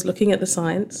job was looking at the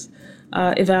science,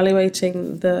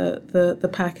 evaluating the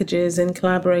packages in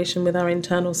collaboration with our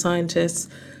internal scientists.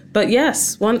 But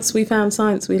yes, once we found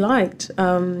science we liked,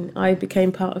 I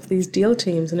became part of these deal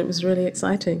teams, and it was really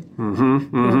exciting.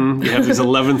 Yeah. You have these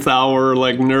 11th hour,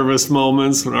 nervous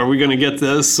moments. Are we going to get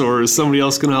this, or is somebody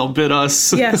else going to outbid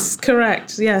us? Yes,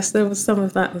 correct. Yes, there was some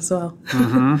of that as well.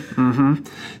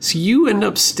 So you end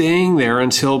up staying there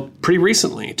until pretty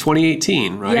recently,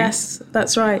 2018, right? Yes,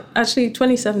 that's right. Actually,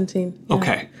 2017. Yeah.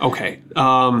 Okay.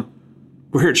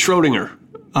 We're here at Schrodinger.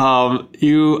 How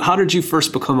did you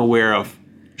first become aware of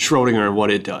Schrodinger and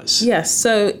what it does? Yes,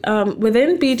 so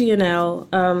within BD&L,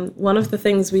 one of the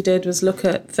things we did was look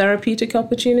at therapeutic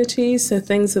opportunities, so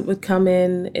things that would come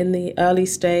in the early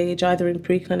stage, either in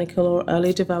preclinical or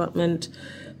early development.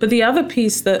 But the other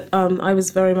piece that I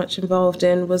was very much involved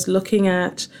in was looking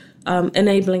at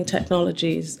enabling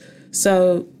technologies.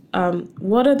 So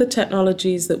what are the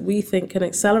technologies that we think can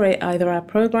accelerate either our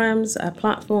programs, our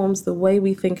platforms, the way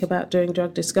we think about doing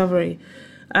drug discovery?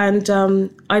 And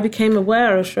I became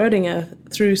aware of Schrodinger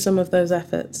through some of those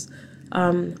efforts.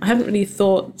 I hadn't really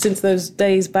thought, since those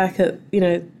days back at,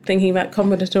 thinking about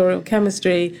combinatorial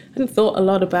chemistry, I hadn't thought a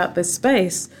lot about this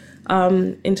space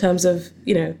in terms of,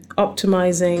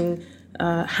 optimizing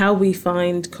how we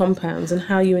find compounds and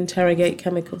how you interrogate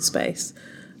chemical space.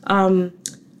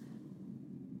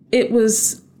 It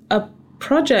was a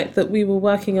project that we were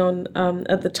working on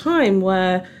at the time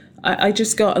where I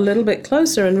just got a little bit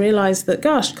closer and realized that,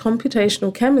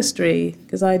 computational chemistry,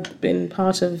 because I'd been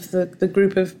part of the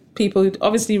group of people who'd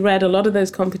obviously read a lot of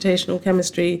those computational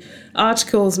chemistry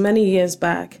articles many years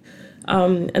back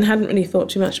and hadn't really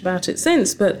thought too much about it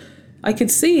since. But I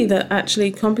could see that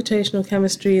actually computational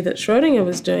chemistry that Schrodinger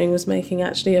was doing was making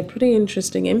actually a pretty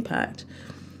interesting impact.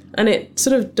 And it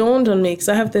sort of dawned on me, because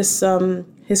I have this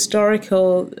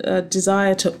historical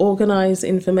desire to organize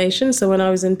information. So when I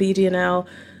was in BD&L,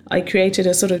 I created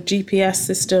a sort of GPS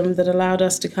system that allowed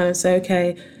us to kind of say,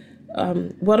 okay,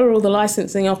 what are all the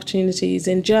licensing opportunities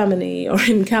in Germany or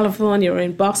in California or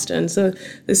in Boston? So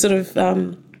this sort of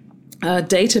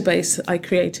database I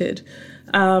created.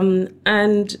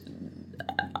 And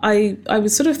I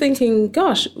was sort of thinking,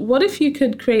 what if you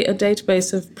could create a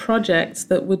database of projects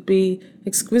that would be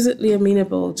exquisitely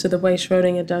amenable to the way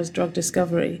Schrodinger does drug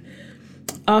discovery?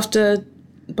 After,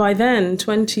 by then,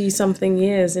 20-something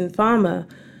years in pharma,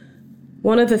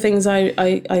 one of the things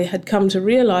I had come to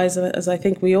realize, as I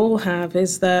think we all have,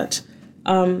 is that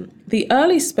the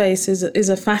early space is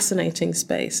a fascinating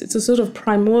space. It's a sort of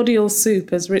primordial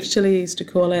soup, as Rich Tilley used to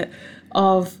call it,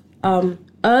 of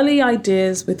early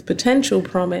ideas with potential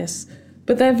promise,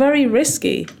 but they're very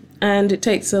risky, and it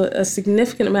takes a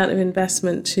significant amount of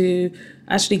investment to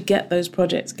actually get those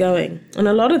projects going. And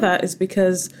a lot of that is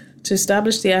because to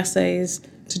establish the assays,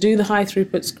 to do the high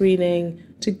throughput screening,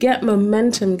 to get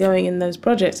momentum going in those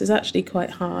projects is actually quite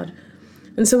hard.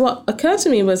 And so what occurred to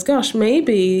me was, gosh,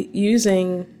 maybe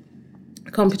using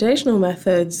computational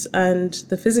methods and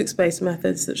the physics-based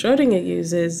methods that Schrodinger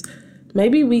uses,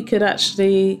 maybe we could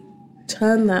actually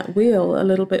turn that wheel a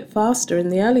little bit faster in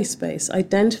the early space,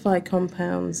 identify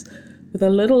compounds with a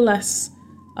little less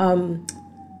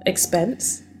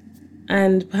expense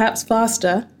and perhaps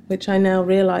faster, which I now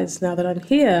realize now that I'm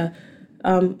here,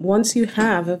 once you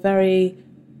have a very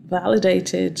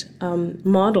validated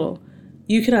model,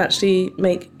 you can actually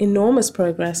make enormous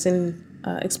progress in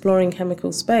exploring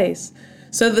chemical space.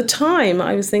 So at the time,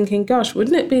 I was thinking, gosh,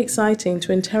 wouldn't it be exciting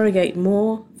to interrogate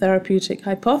more therapeutic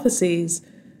hypotheses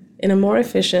in a more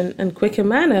efficient and quicker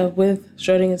manner with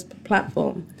Schrodinger's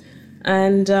platform?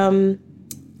 And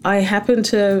I happened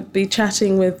to be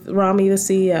chatting with Rami, the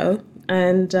CEO,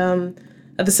 and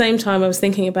at the same time, I was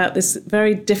thinking about this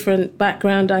very different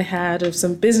background I had of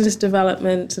some business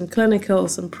development, some clinical,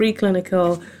 some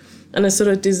preclinical, and a sort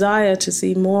of desire to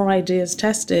see more ideas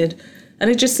tested. And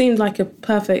it just seemed like a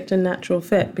perfect and natural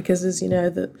fit because, as you know,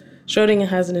 that Schrodinger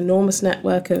has an enormous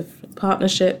network of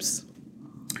partnerships,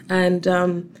 and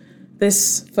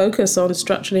this focus on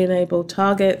structurally enabled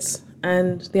targets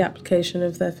and the application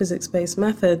of their physics-based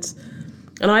methods.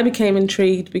 And I became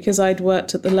intrigued because I'd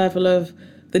worked at the level of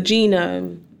the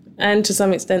genome and to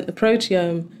some extent the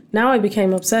proteome. Now I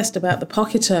became obsessed about the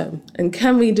pocketome, and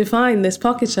can we define this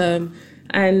pocketome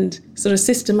and sort of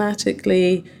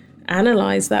systematically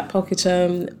analyze that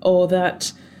pocketome or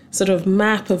that sort of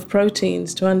map of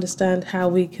proteins to understand how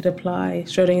we could apply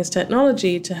Schrodinger's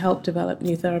technology to help develop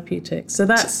new therapeutics. So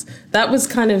that was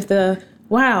kind of the,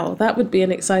 wow, that would be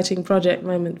an exciting project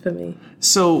moment for me.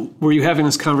 So were you having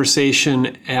this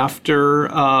conversation after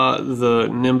the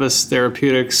Nimbus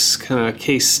Therapeutics kind of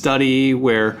case study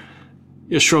where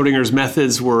Schrodinger's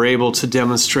methods were able to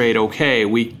demonstrate, okay,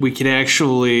 we can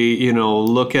actually,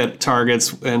 look at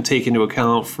targets and take into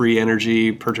account free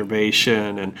energy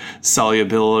perturbation and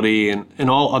solubility and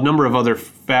a number of other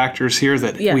factors here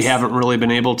that we haven't really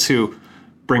been able to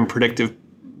bring predictive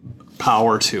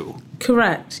power to?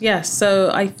 Correct, yes.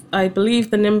 So I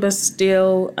believe the Nimbus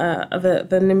deal,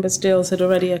 the Nimbus deals had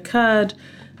already occurred.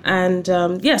 And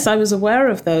yes, I was aware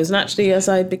of those. And actually, as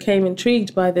I became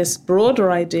intrigued by this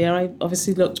broader idea, I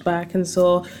obviously looked back and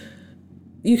saw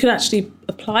you could actually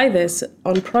apply this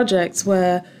on projects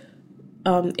where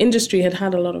industry had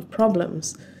had a lot of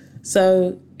problems.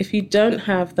 So if you don't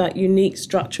have that unique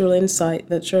structural insight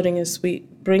that Schrödinger's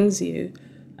suite brings you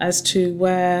as to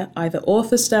where either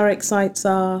orthosteric sites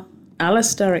are,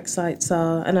 allosteric sites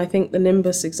are, and I think the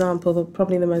Nimbus example,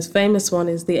 probably the most famous one,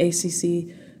 is the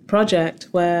ACC project,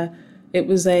 where it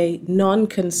was a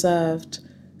non-conserved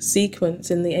sequence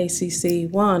in the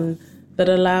ACC1 that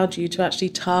allowed you to actually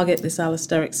target this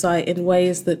allosteric site in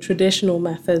ways that traditional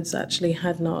methods actually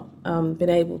had not been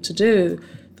able to do,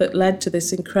 that led to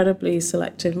this incredibly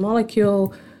selective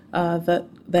molecule that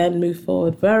then moved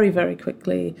forward very, very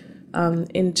quickly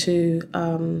into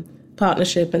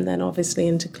partnership and then obviously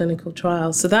into clinical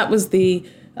trials. So that was the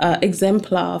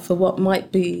exemplar for what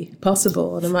might be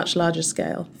possible on a much larger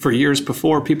scale. For years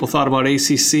before, people thought about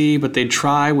ACC, but they'd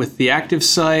try with the active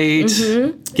site,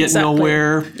 get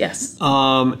nowhere. Yes.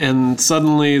 And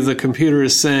suddenly the computer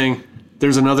is saying,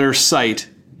 there's another site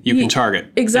you can target.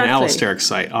 Exactly. An allosteric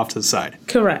site off to the side.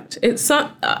 Correct. It's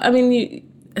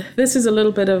this is a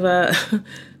little bit of a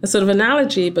sort of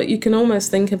analogy, but you can almost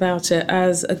think about it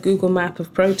as a Google map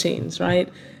of proteins, right?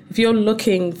 If you're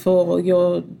looking for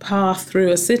your path through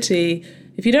a city,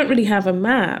 if you don't really have a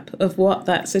map of what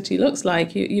that city looks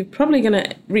like, you're probably going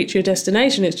to reach your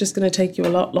destination. It's just going to take you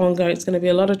a lot longer. It's going to be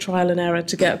a lot of trial and error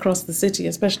to get across the city,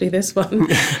 especially this one.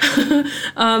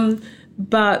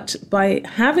 But by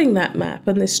having that map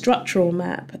and this structural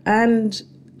map and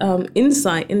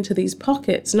insight into these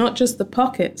pockets, not just the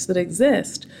pockets that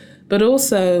exist, but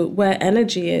also where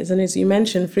energy is. And as you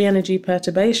mentioned, free energy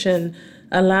perturbation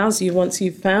allows you, once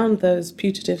you've found those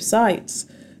putative sites,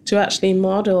 to actually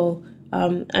model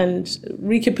and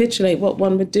recapitulate what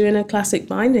one would do in a classic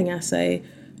binding assay,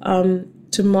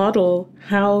 to model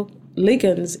how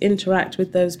ligands interact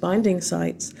with those binding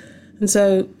sites. And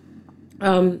so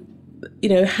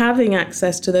having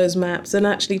access to those maps and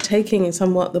actually taking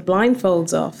somewhat the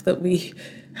blindfolds off that we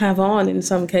have on in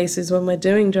some cases when we're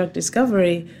doing drug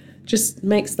discovery just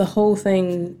makes the whole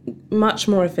thing much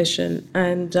more efficient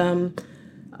and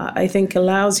I think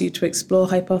allows you to explore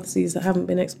hypotheses that haven't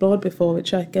been explored before,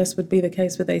 which I guess would be the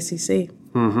case with ACC.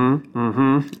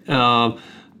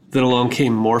 Then along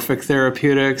came morphic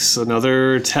therapeutics,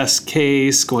 another test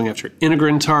case going after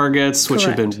integrin targets, which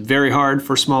have been very hard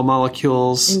for small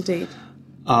molecules. Indeed.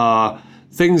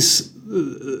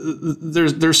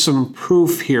 There's some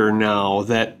proof here now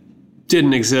that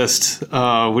didn't exist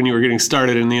when you were getting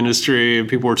started in the industry and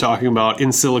people were talking about in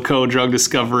silico drug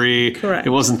discovery. Correct.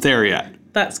 It wasn't there yet.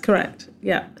 That's correct,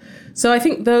 yeah. So I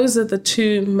think those are the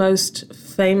two most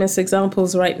famous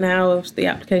examples right now of the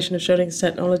application of Schrödinger's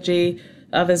technology.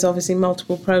 There's obviously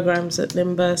multiple programs at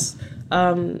Nimbus,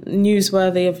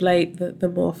 newsworthy of late, the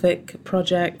Morphic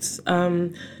projects.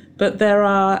 But there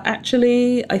are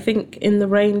actually, I think, in the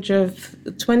range of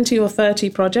 20 or 30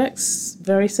 projects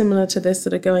very similar to this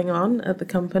that are going on at the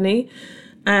company.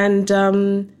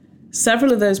 And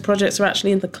several of those projects are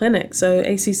actually in the clinic. So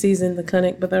ACC is in the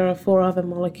clinic, but there are 4 other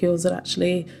molecules that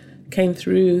actually came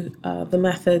through the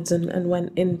methods and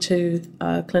went into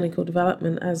clinical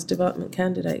development as development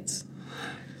candidates.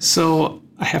 So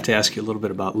I have to ask you a little bit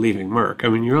about leaving Merck. I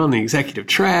mean, you're on the executive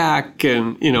track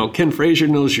and, Ken Frazier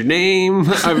knows your name.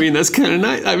 I mean, that's kind of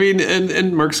nice. I mean,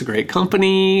 and Merck's a great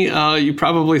company. You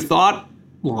probably thought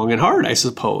long and hard, I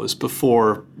suppose,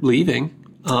 before leaving.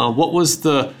 What was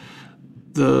the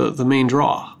main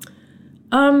draw?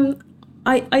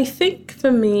 I think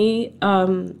for me,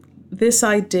 this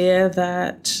idea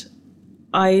that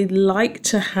I like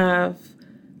to have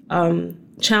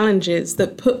challenges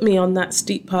that put me on that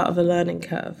steep part of a learning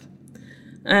curve.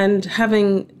 And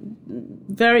having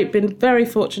been very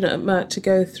fortunate at Merck to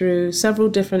go through several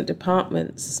different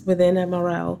departments within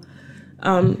MRL,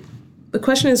 the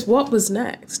question is, what was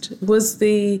next? Was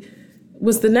the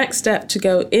next step to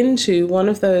go into one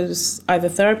of those either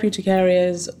therapeutic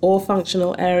areas or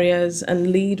functional areas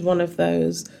and lead one of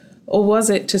those? Or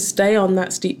was it to stay on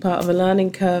that steep part of a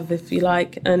learning curve, if you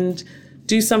like, and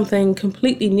do something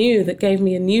completely new that gave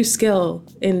me a new skill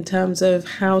in terms of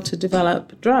how to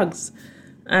develop drugs?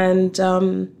 And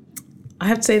I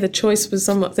have to say the choice was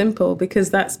somewhat simple because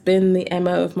that's been the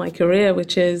MO of my career,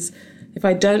 which is if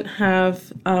I don't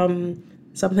have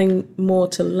something more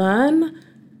to learn,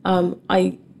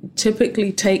 I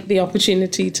typically take the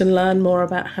opportunity to learn more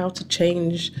about how to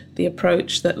change the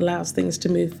approach that allows things to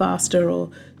move faster or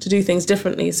to do things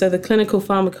differently. So the clinical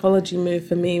pharmacology move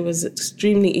for me was an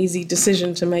extremely easy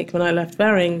decision to make when I left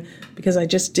Behring because I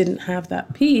just didn't have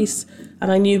that piece.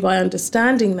 And I knew by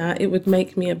understanding that it would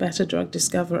make me a better drug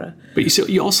discoverer. But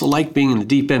you also like being in the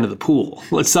deep end of the pool.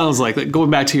 Well, it sounds like going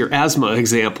back to your asthma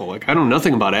example, like I know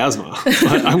nothing about asthma,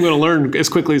 but I'm going to learn as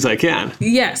quickly as I can.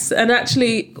 Yes, and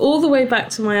actually all the way back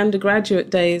to my undergraduate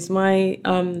days, my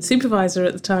supervisor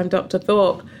at the time, Dr.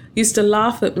 Thorpe, used to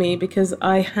laugh at me because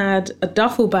I had a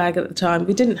duffel bag at the time.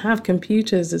 We didn't have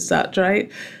computers as such,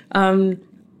 right?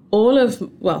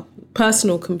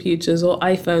 Personal computers or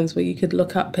iPhones where you could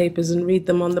look up papers and read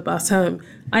them on the bus home.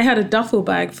 I had a duffel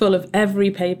bag full of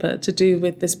every paper to do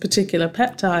with this particular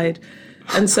peptide.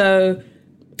 And so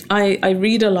I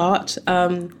read a lot.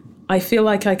 I feel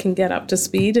like I can get up to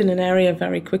speed in an area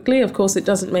very quickly. Of course, it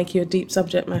doesn't make you a deep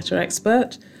subject matter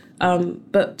expert,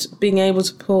 but being able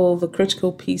to pull the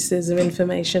critical pieces of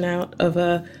information out of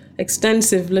a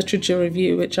extensive literature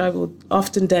review, which I will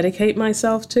often dedicate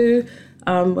myself to,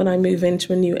 when I move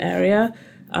into a new area.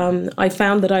 I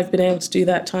found that I've been able to do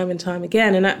that time and time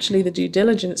again. And actually the due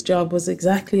diligence job was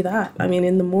exactly that. I mean,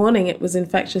 in the morning it was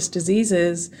infectious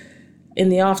diseases. In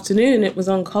the afternoon it was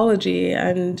oncology.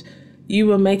 And you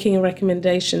were making a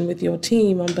recommendation with your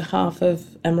team on behalf of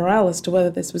MRL as to whether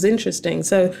this was interesting.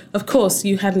 So, of course,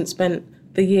 you hadn't spent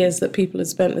the years that people had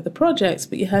spent with the projects,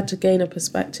 but you had to gain a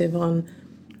perspective on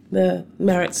the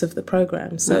merits of the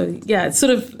program. So, yeah, it's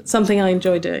sort of something I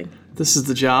enjoy doing. This is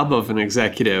the job of an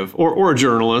executive or a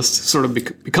journalist, sort of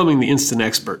becoming the instant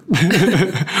expert,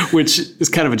 which is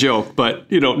kind of a joke, but,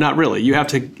 not really. You have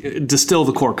to distill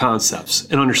the core concepts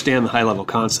and understand the high-level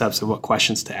concepts and what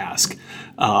questions to ask,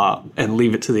 and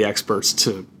leave it to the experts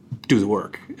to do the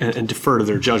work and defer to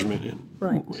their judgment. And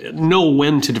right. Know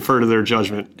when to defer to their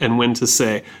judgment and when to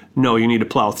say, no, you need to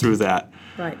plow through that.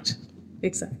 Right,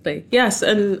 exactly. Yes,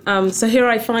 and so here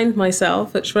I find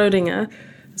myself at Schrödinger,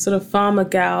 sort of farmer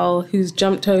gal who's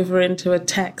jumped over into a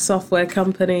tech software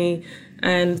company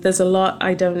And there's a lot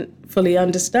I don't fully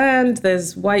understand.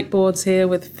 There's whiteboards here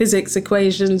with physics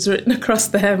equations written across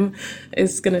them.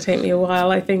 It's going to take me a while,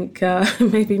 I think,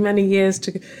 maybe many years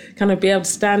to kind of be able to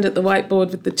stand at the whiteboard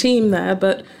with the team there.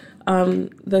 But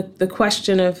the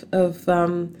question of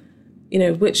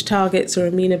which targets are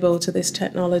amenable to this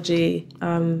technology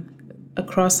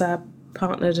across our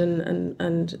partnered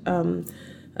and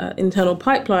internal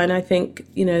pipeline, I think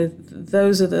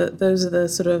those are the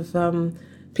sort of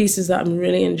pieces that I'm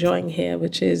really enjoying here,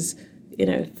 which is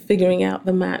figuring out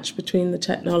the match between the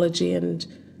technology and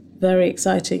very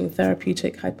exciting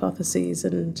therapeutic hypotheses,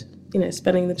 and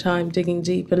spending the time digging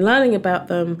deep and learning about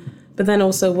them, but then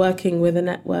also working with a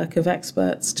network of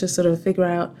experts to sort of figure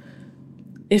out,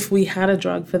 if we had a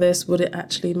drug for this, would it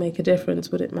actually make a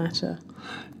difference? Would it matter?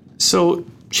 So,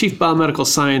 chief biomedical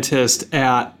scientist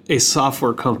at a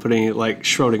software company like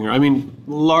Schrodinger, I mean,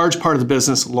 large part of the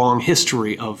business, long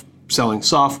history of selling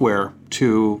software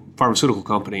to pharmaceutical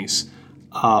companies.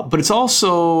 But it's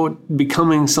also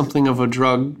becoming something of a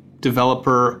drug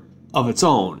developer of its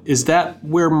own. Is that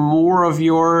where more of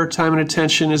your time and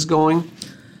attention is going?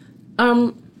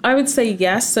 I would say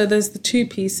yes. So there's the two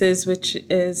pieces, which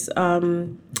is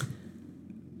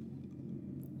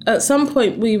at some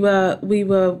point we were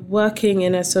working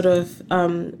in a sort of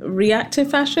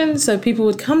reactive fashion. So people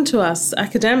would come to us,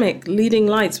 academic leading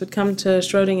lights would come to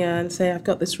Schrodinger and say, I've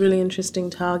got this really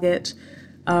interesting target.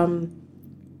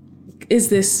 Is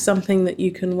this something that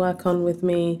you can work on with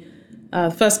me?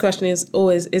 First question is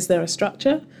always, is there a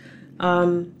structure?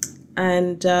 So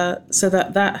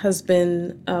that has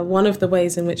been one of the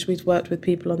ways in which we've worked with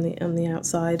people on the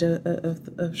outside of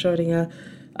Schrodinger.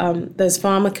 There's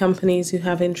pharma companies who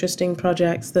have interesting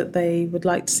projects that they would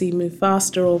like to see move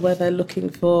faster, or where they're looking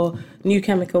for new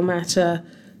chemical matter.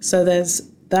 So there's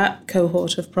that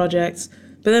cohort of projects.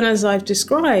 But then, as I've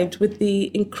described, with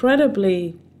the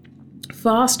incredibly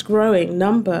fast-growing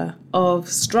number of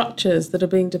structures that are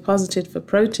being deposited for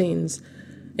proteins,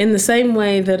 in the same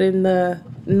way that in the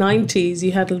 90s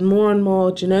you had more and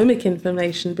more genomic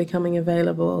information becoming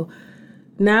available,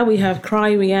 now we have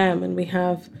cryo-EM and we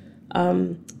have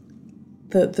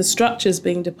the structures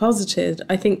being deposited.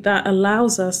 I think that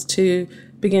allows us to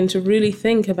begin to really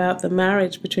think about the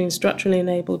marriage between structurally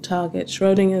enabled targets,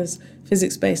 Schrodinger's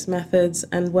physics-based methods,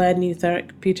 and where new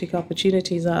therapeutic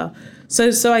opportunities are.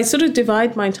 So I sort of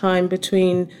divide my time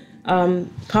between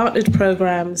partnered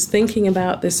programs, thinking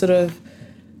about this sort of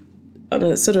on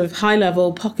a sort of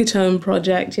high-level pocketome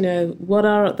project, what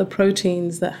are the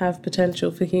proteins that have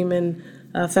potential for human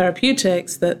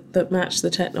therapeutics that match the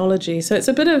technology. So it's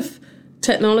a bit of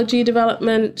technology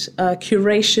development,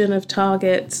 curation of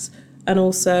targets, and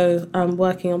also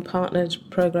working on partnered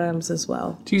programs as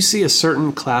well. Do you see a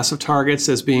certain class of targets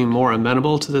as being more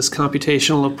amenable to this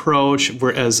computational approach,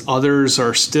 whereas others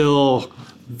are still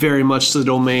very much the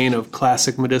domain of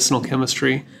classic medicinal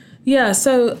chemistry? Yeah,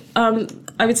 so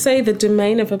I would say the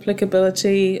domain of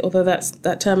applicability, although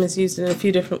that term is used in a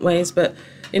few different ways, but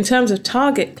in terms of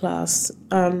target class,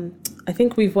 I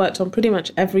think we've worked on pretty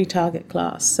much every target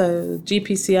class. So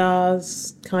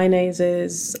GPCRs,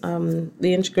 kinases,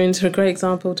 the integrins are a great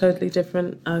example, totally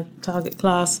different target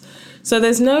class. So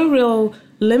there's no real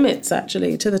limits,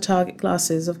 actually, to the target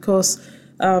classes. Of course,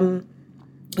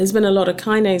 there's been a lot of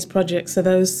kinase projects, so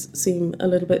those seem a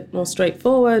little bit more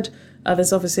straightforward.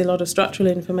 There's obviously a lot of structural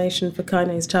information for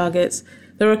kinase targets.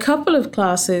 There are a couple of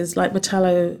classes, like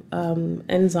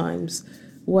metalloenzymes,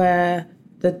 where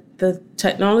the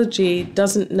technology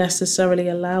doesn't necessarily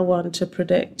allow one to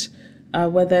predict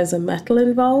where there's a metal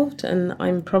involved, and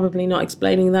I'm probably not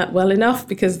explaining that well enough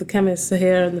because the chemists are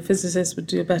here and the physicists would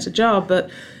do a better job,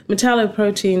 but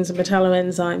metalloproteins and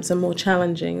metalloenzymes are more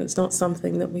challenging. It's not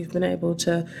something that we've been able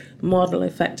to model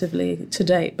effectively to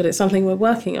date, but it's something we're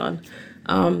working on.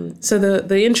 So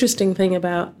the interesting thing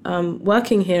about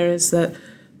working here is that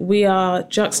we are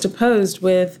juxtaposed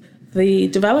with the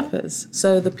developers,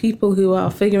 so the people who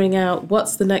are figuring out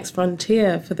what's the next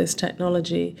frontier for this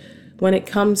technology when it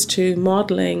comes to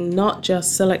modeling not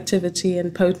just selectivity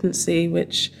and potency,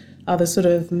 which are the sort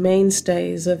of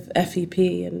mainstays of FEP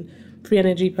and free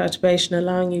energy perturbation,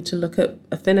 allowing you to look at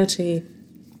affinity,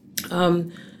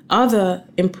 other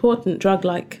important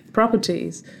drug-like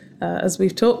properties, as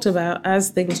we've talked about, as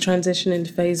things transition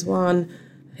into phase 1,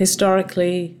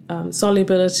 historically,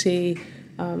 solubility,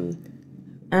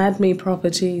 ADME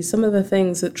properties, some of the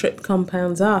things that trip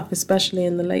compounds up, especially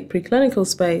in the late preclinical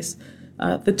space.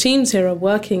 The teams here are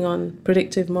working on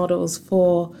predictive models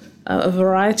for a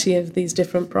variety of these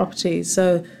different properties.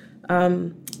 So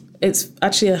it's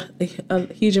actually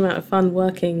a huge amount of fun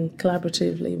working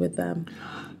collaboratively with them.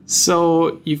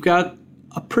 So you've got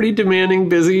a pretty demanding,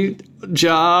 busy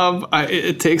job.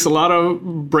 It takes a lot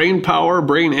of brain power,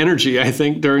 brain energy, I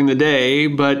think, during the day,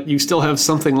 but you still have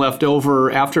something left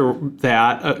over after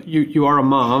that. You are a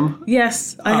mom.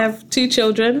 Yes, I have 2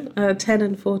 children, 10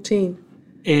 and 14.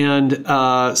 And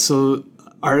so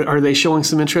are they showing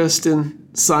some interest in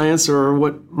science or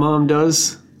what mom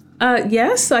does?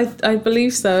 Yes, I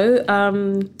believe so.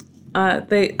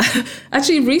 They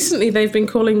actually recently they've been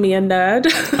calling me a nerd.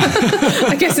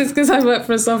 I guess it's because I work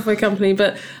for a software company,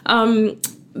 but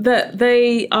that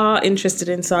they are interested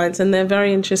in science and they're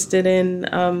very interested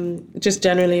in just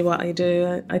generally what I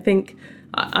do. I think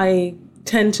I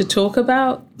tend to talk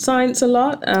about science a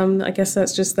lot. I guess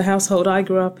that's just the household I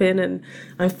grew up in, and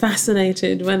I'm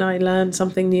fascinated when I learn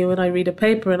something new and I read a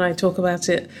paper and I talk about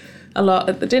it a lot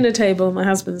at the dinner table. My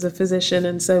husband's a physician,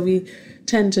 and so we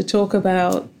tend to talk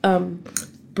about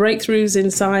breakthroughs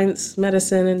in science,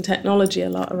 medicine, and technology a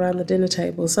lot around the dinner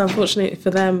table. So unfortunately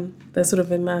for them, they're sort of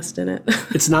immersed in it.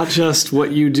 It's not just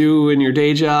what you do in your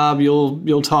day job.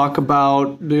 You'll talk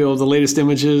about the latest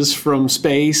images from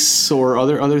space or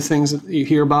other things that you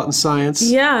hear about in science.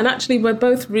 Yeah, and actually we're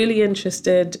both really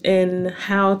interested in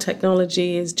how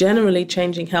technology is generally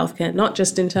changing healthcare, not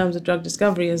just in terms of drug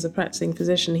discovery. As a practicing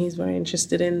physician, he's very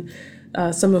interested in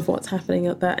some of what's happening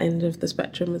at that end of the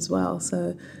spectrum as well.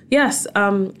 So yes,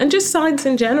 and just science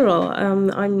in general.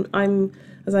 I'm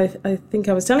as I think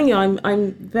I was telling you,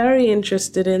 I'm very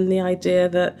interested in the idea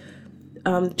that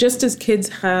just as kids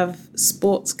have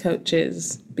sports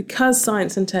coaches, because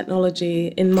science and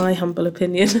technology, in my humble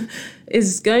opinion,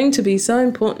 is going to be so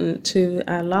important to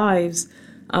our lives,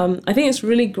 I think it's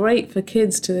really great for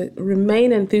kids to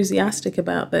remain enthusiastic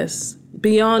about this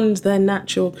beyond their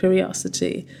natural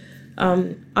curiosity.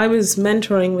 I was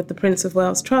mentoring with the Prince of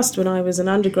Wales Trust when I was an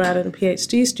undergrad and a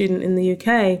PhD student in the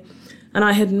UK, and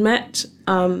I had met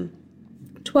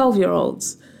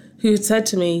 12-year-olds who said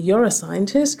to me, "You're a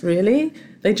scientist, really?"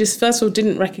 They just, first of all,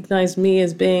 didn't recognize me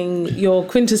as being your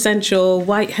quintessential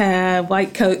white hair,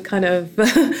 white coat kind of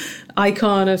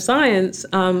icon of science.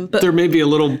 But there may be a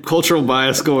little cultural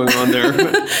bias going on there.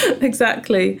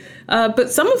 Exactly.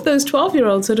 But some of those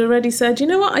 12-year-olds had already said, "You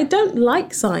know what, I don't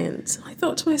like science." I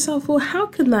thought to myself, well, how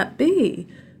can that be?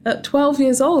 At 12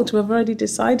 years old to have already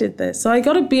decided this. So I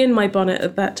got a bee in my bonnet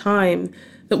at that time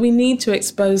that we need to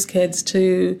expose kids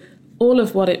to all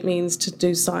of what it means to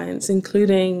do science,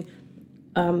 including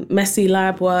messy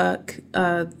lab work,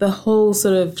 the whole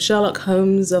sort of Sherlock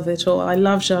Holmes of it all. I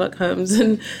love Sherlock Holmes,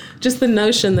 and just the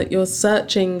notion that you're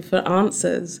searching for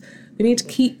answers. We need to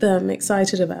keep them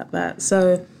excited about that.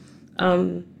 So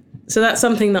that's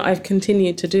something that I've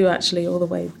continued to do actually all the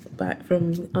way back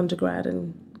from undergrad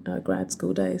and grad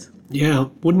school days. Yeah,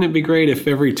 wouldn't it be great if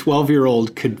every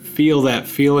 12-year-old could feel that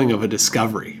feeling of a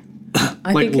discovery?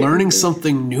 Like learning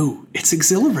something new. It's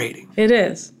exhilarating. It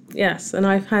is. Yes, and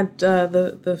I've had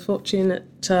the fortunate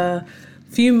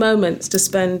few moments to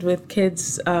spend with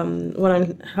kids when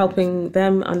I'm helping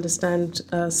them understand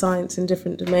science in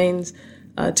different domains,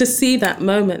 to see that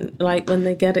moment, like when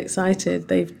they get excited,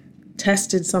 they've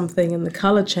tested something and the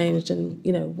color changed and,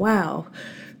 wow,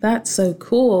 that's so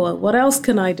cool. What else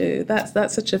can I do?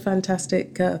 That's such a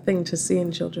fantastic thing to see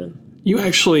in children. You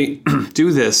actually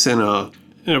do this in a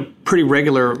pretty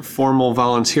regular formal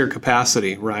volunteer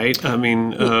capacity, right? I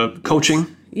mean,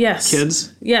 coaching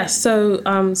kids? Yes.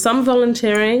 So some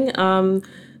volunteering,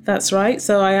 that's right.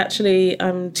 So I actually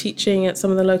am teaching at some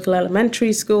of the local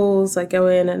elementary schools. I go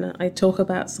in and I talk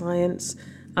about science.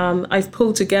 I've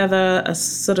pulled together a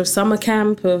sort of summer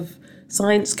camp of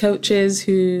science coaches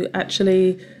who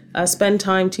actually spend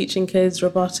time teaching kids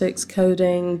robotics,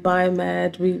 coding,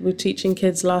 biomed. We were teaching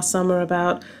kids last summer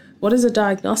about what is a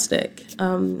diagnostic?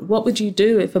 What would you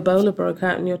do if Ebola broke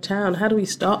out in your town? How do we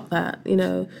stop that?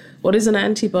 What is an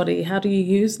antibody? How do you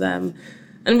use them?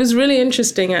 And it was really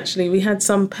interesting, actually. We had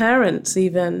some parents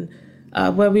even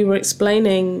where we were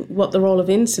explaining what the role of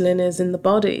insulin is in the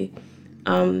body.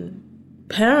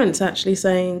 Parents actually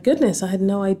saying, goodness, I had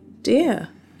no idea.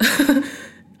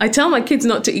 I tell my kids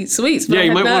not to eat sweets. But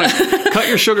you might want to cut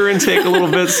your sugar intake a little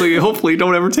bit so you hopefully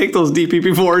don't ever take those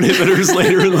DPP-4 inhibitors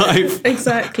later in life.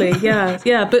 Exactly,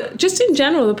 yeah. But just in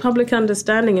general, the public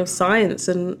understanding of science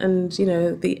and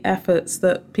the efforts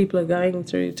that people are going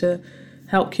through to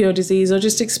help cure disease or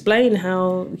just explain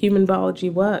how human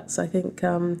biology works, I think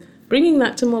bringing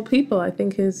that to more people, I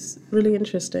think, is really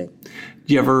interesting.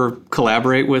 Do you ever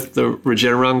collaborate with the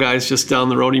Regeneron guys just down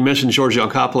the road? You mentioned George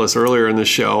Yancopoulos earlier in the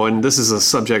show, and this is a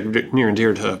subject near and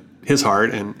dear to his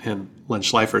heart and Len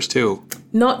Schleifer's too.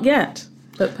 Not yet,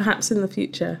 but perhaps in the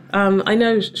future. I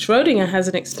know Schrodinger has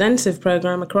an extensive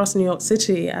program across New York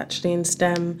City, actually, in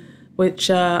STEM,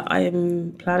 which I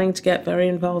am planning to get very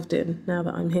involved in now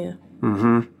that I'm here.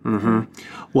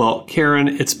 Well, Karen,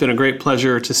 it's been a great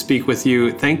pleasure to speak with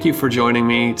you. Thank you for joining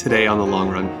me today on The Long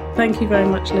Run. Thank you very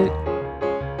much, Luke.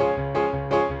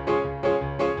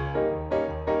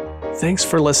 Thanks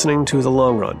for listening to The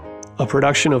Long Run, a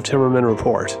production of Timmerman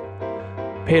Report.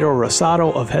 Pedro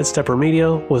Rosado of Headstepper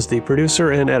Media was the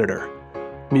producer and editor.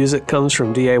 Music comes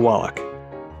from D.A. Wallach.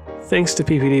 Thanks to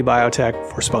PPD Biotech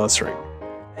for sponsoring.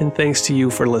 And thanks to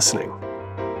you for listening.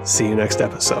 See you next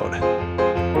episode.